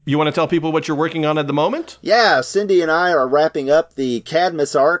 Chris. You want to tell people what you're working on at the moment? Yeah, Cindy and I are wrapping up the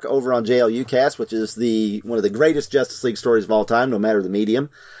Cadmus arc over on JLUcast, which is one of the greatest Justice League stories of all time, no matter the medium.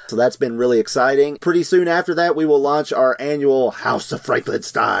 So that's been really exciting. Pretty soon after that, we will launch our annual House of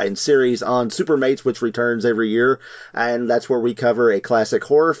Frankenstein series on Supermates, which returns every year. And that's where we cover a classic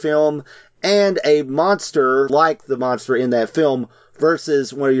horror film and a monster like the monster in that film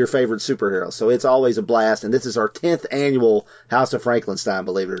versus one of your favorite superheroes. So it's always a blast. And this is our 10th annual House of Frankenstein,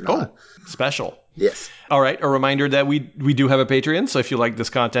 believe it or not. Oh, special. Yes. All right. A reminder that we do have a Patreon. So if you like this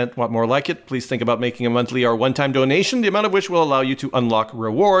content, want more like it, please think about making a monthly or one-time donation, the amount of which will allow you to unlock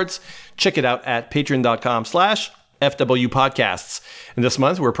rewards. Check it out at patreon.com/FW Podcasts. And this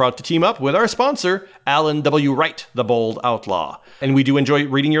month, we're proud to team up with our sponsor, Alan W. Wright, the Bold Outlaw. And we do enjoy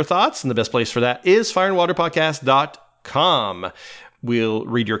reading your thoughts, and the best place for that is fireandwaterpodcast.com. We'll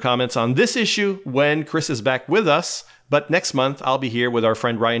read your comments on this issue when Chris is back with us. But next month, I'll be here with our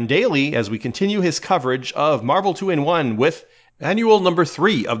friend Ryan Daly as we continue his coverage of Marvel 2-in-1 with annual number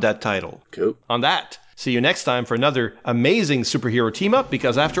 3 of that title. Cool. On that, see you next time for another amazing superhero team-up,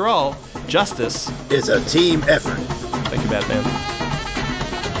 because after all, justice is a team effort. Thank you, Batman.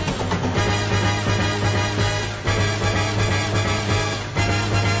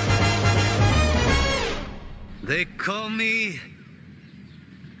 They call me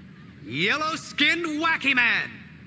Yellow-Skinned Wacky Man.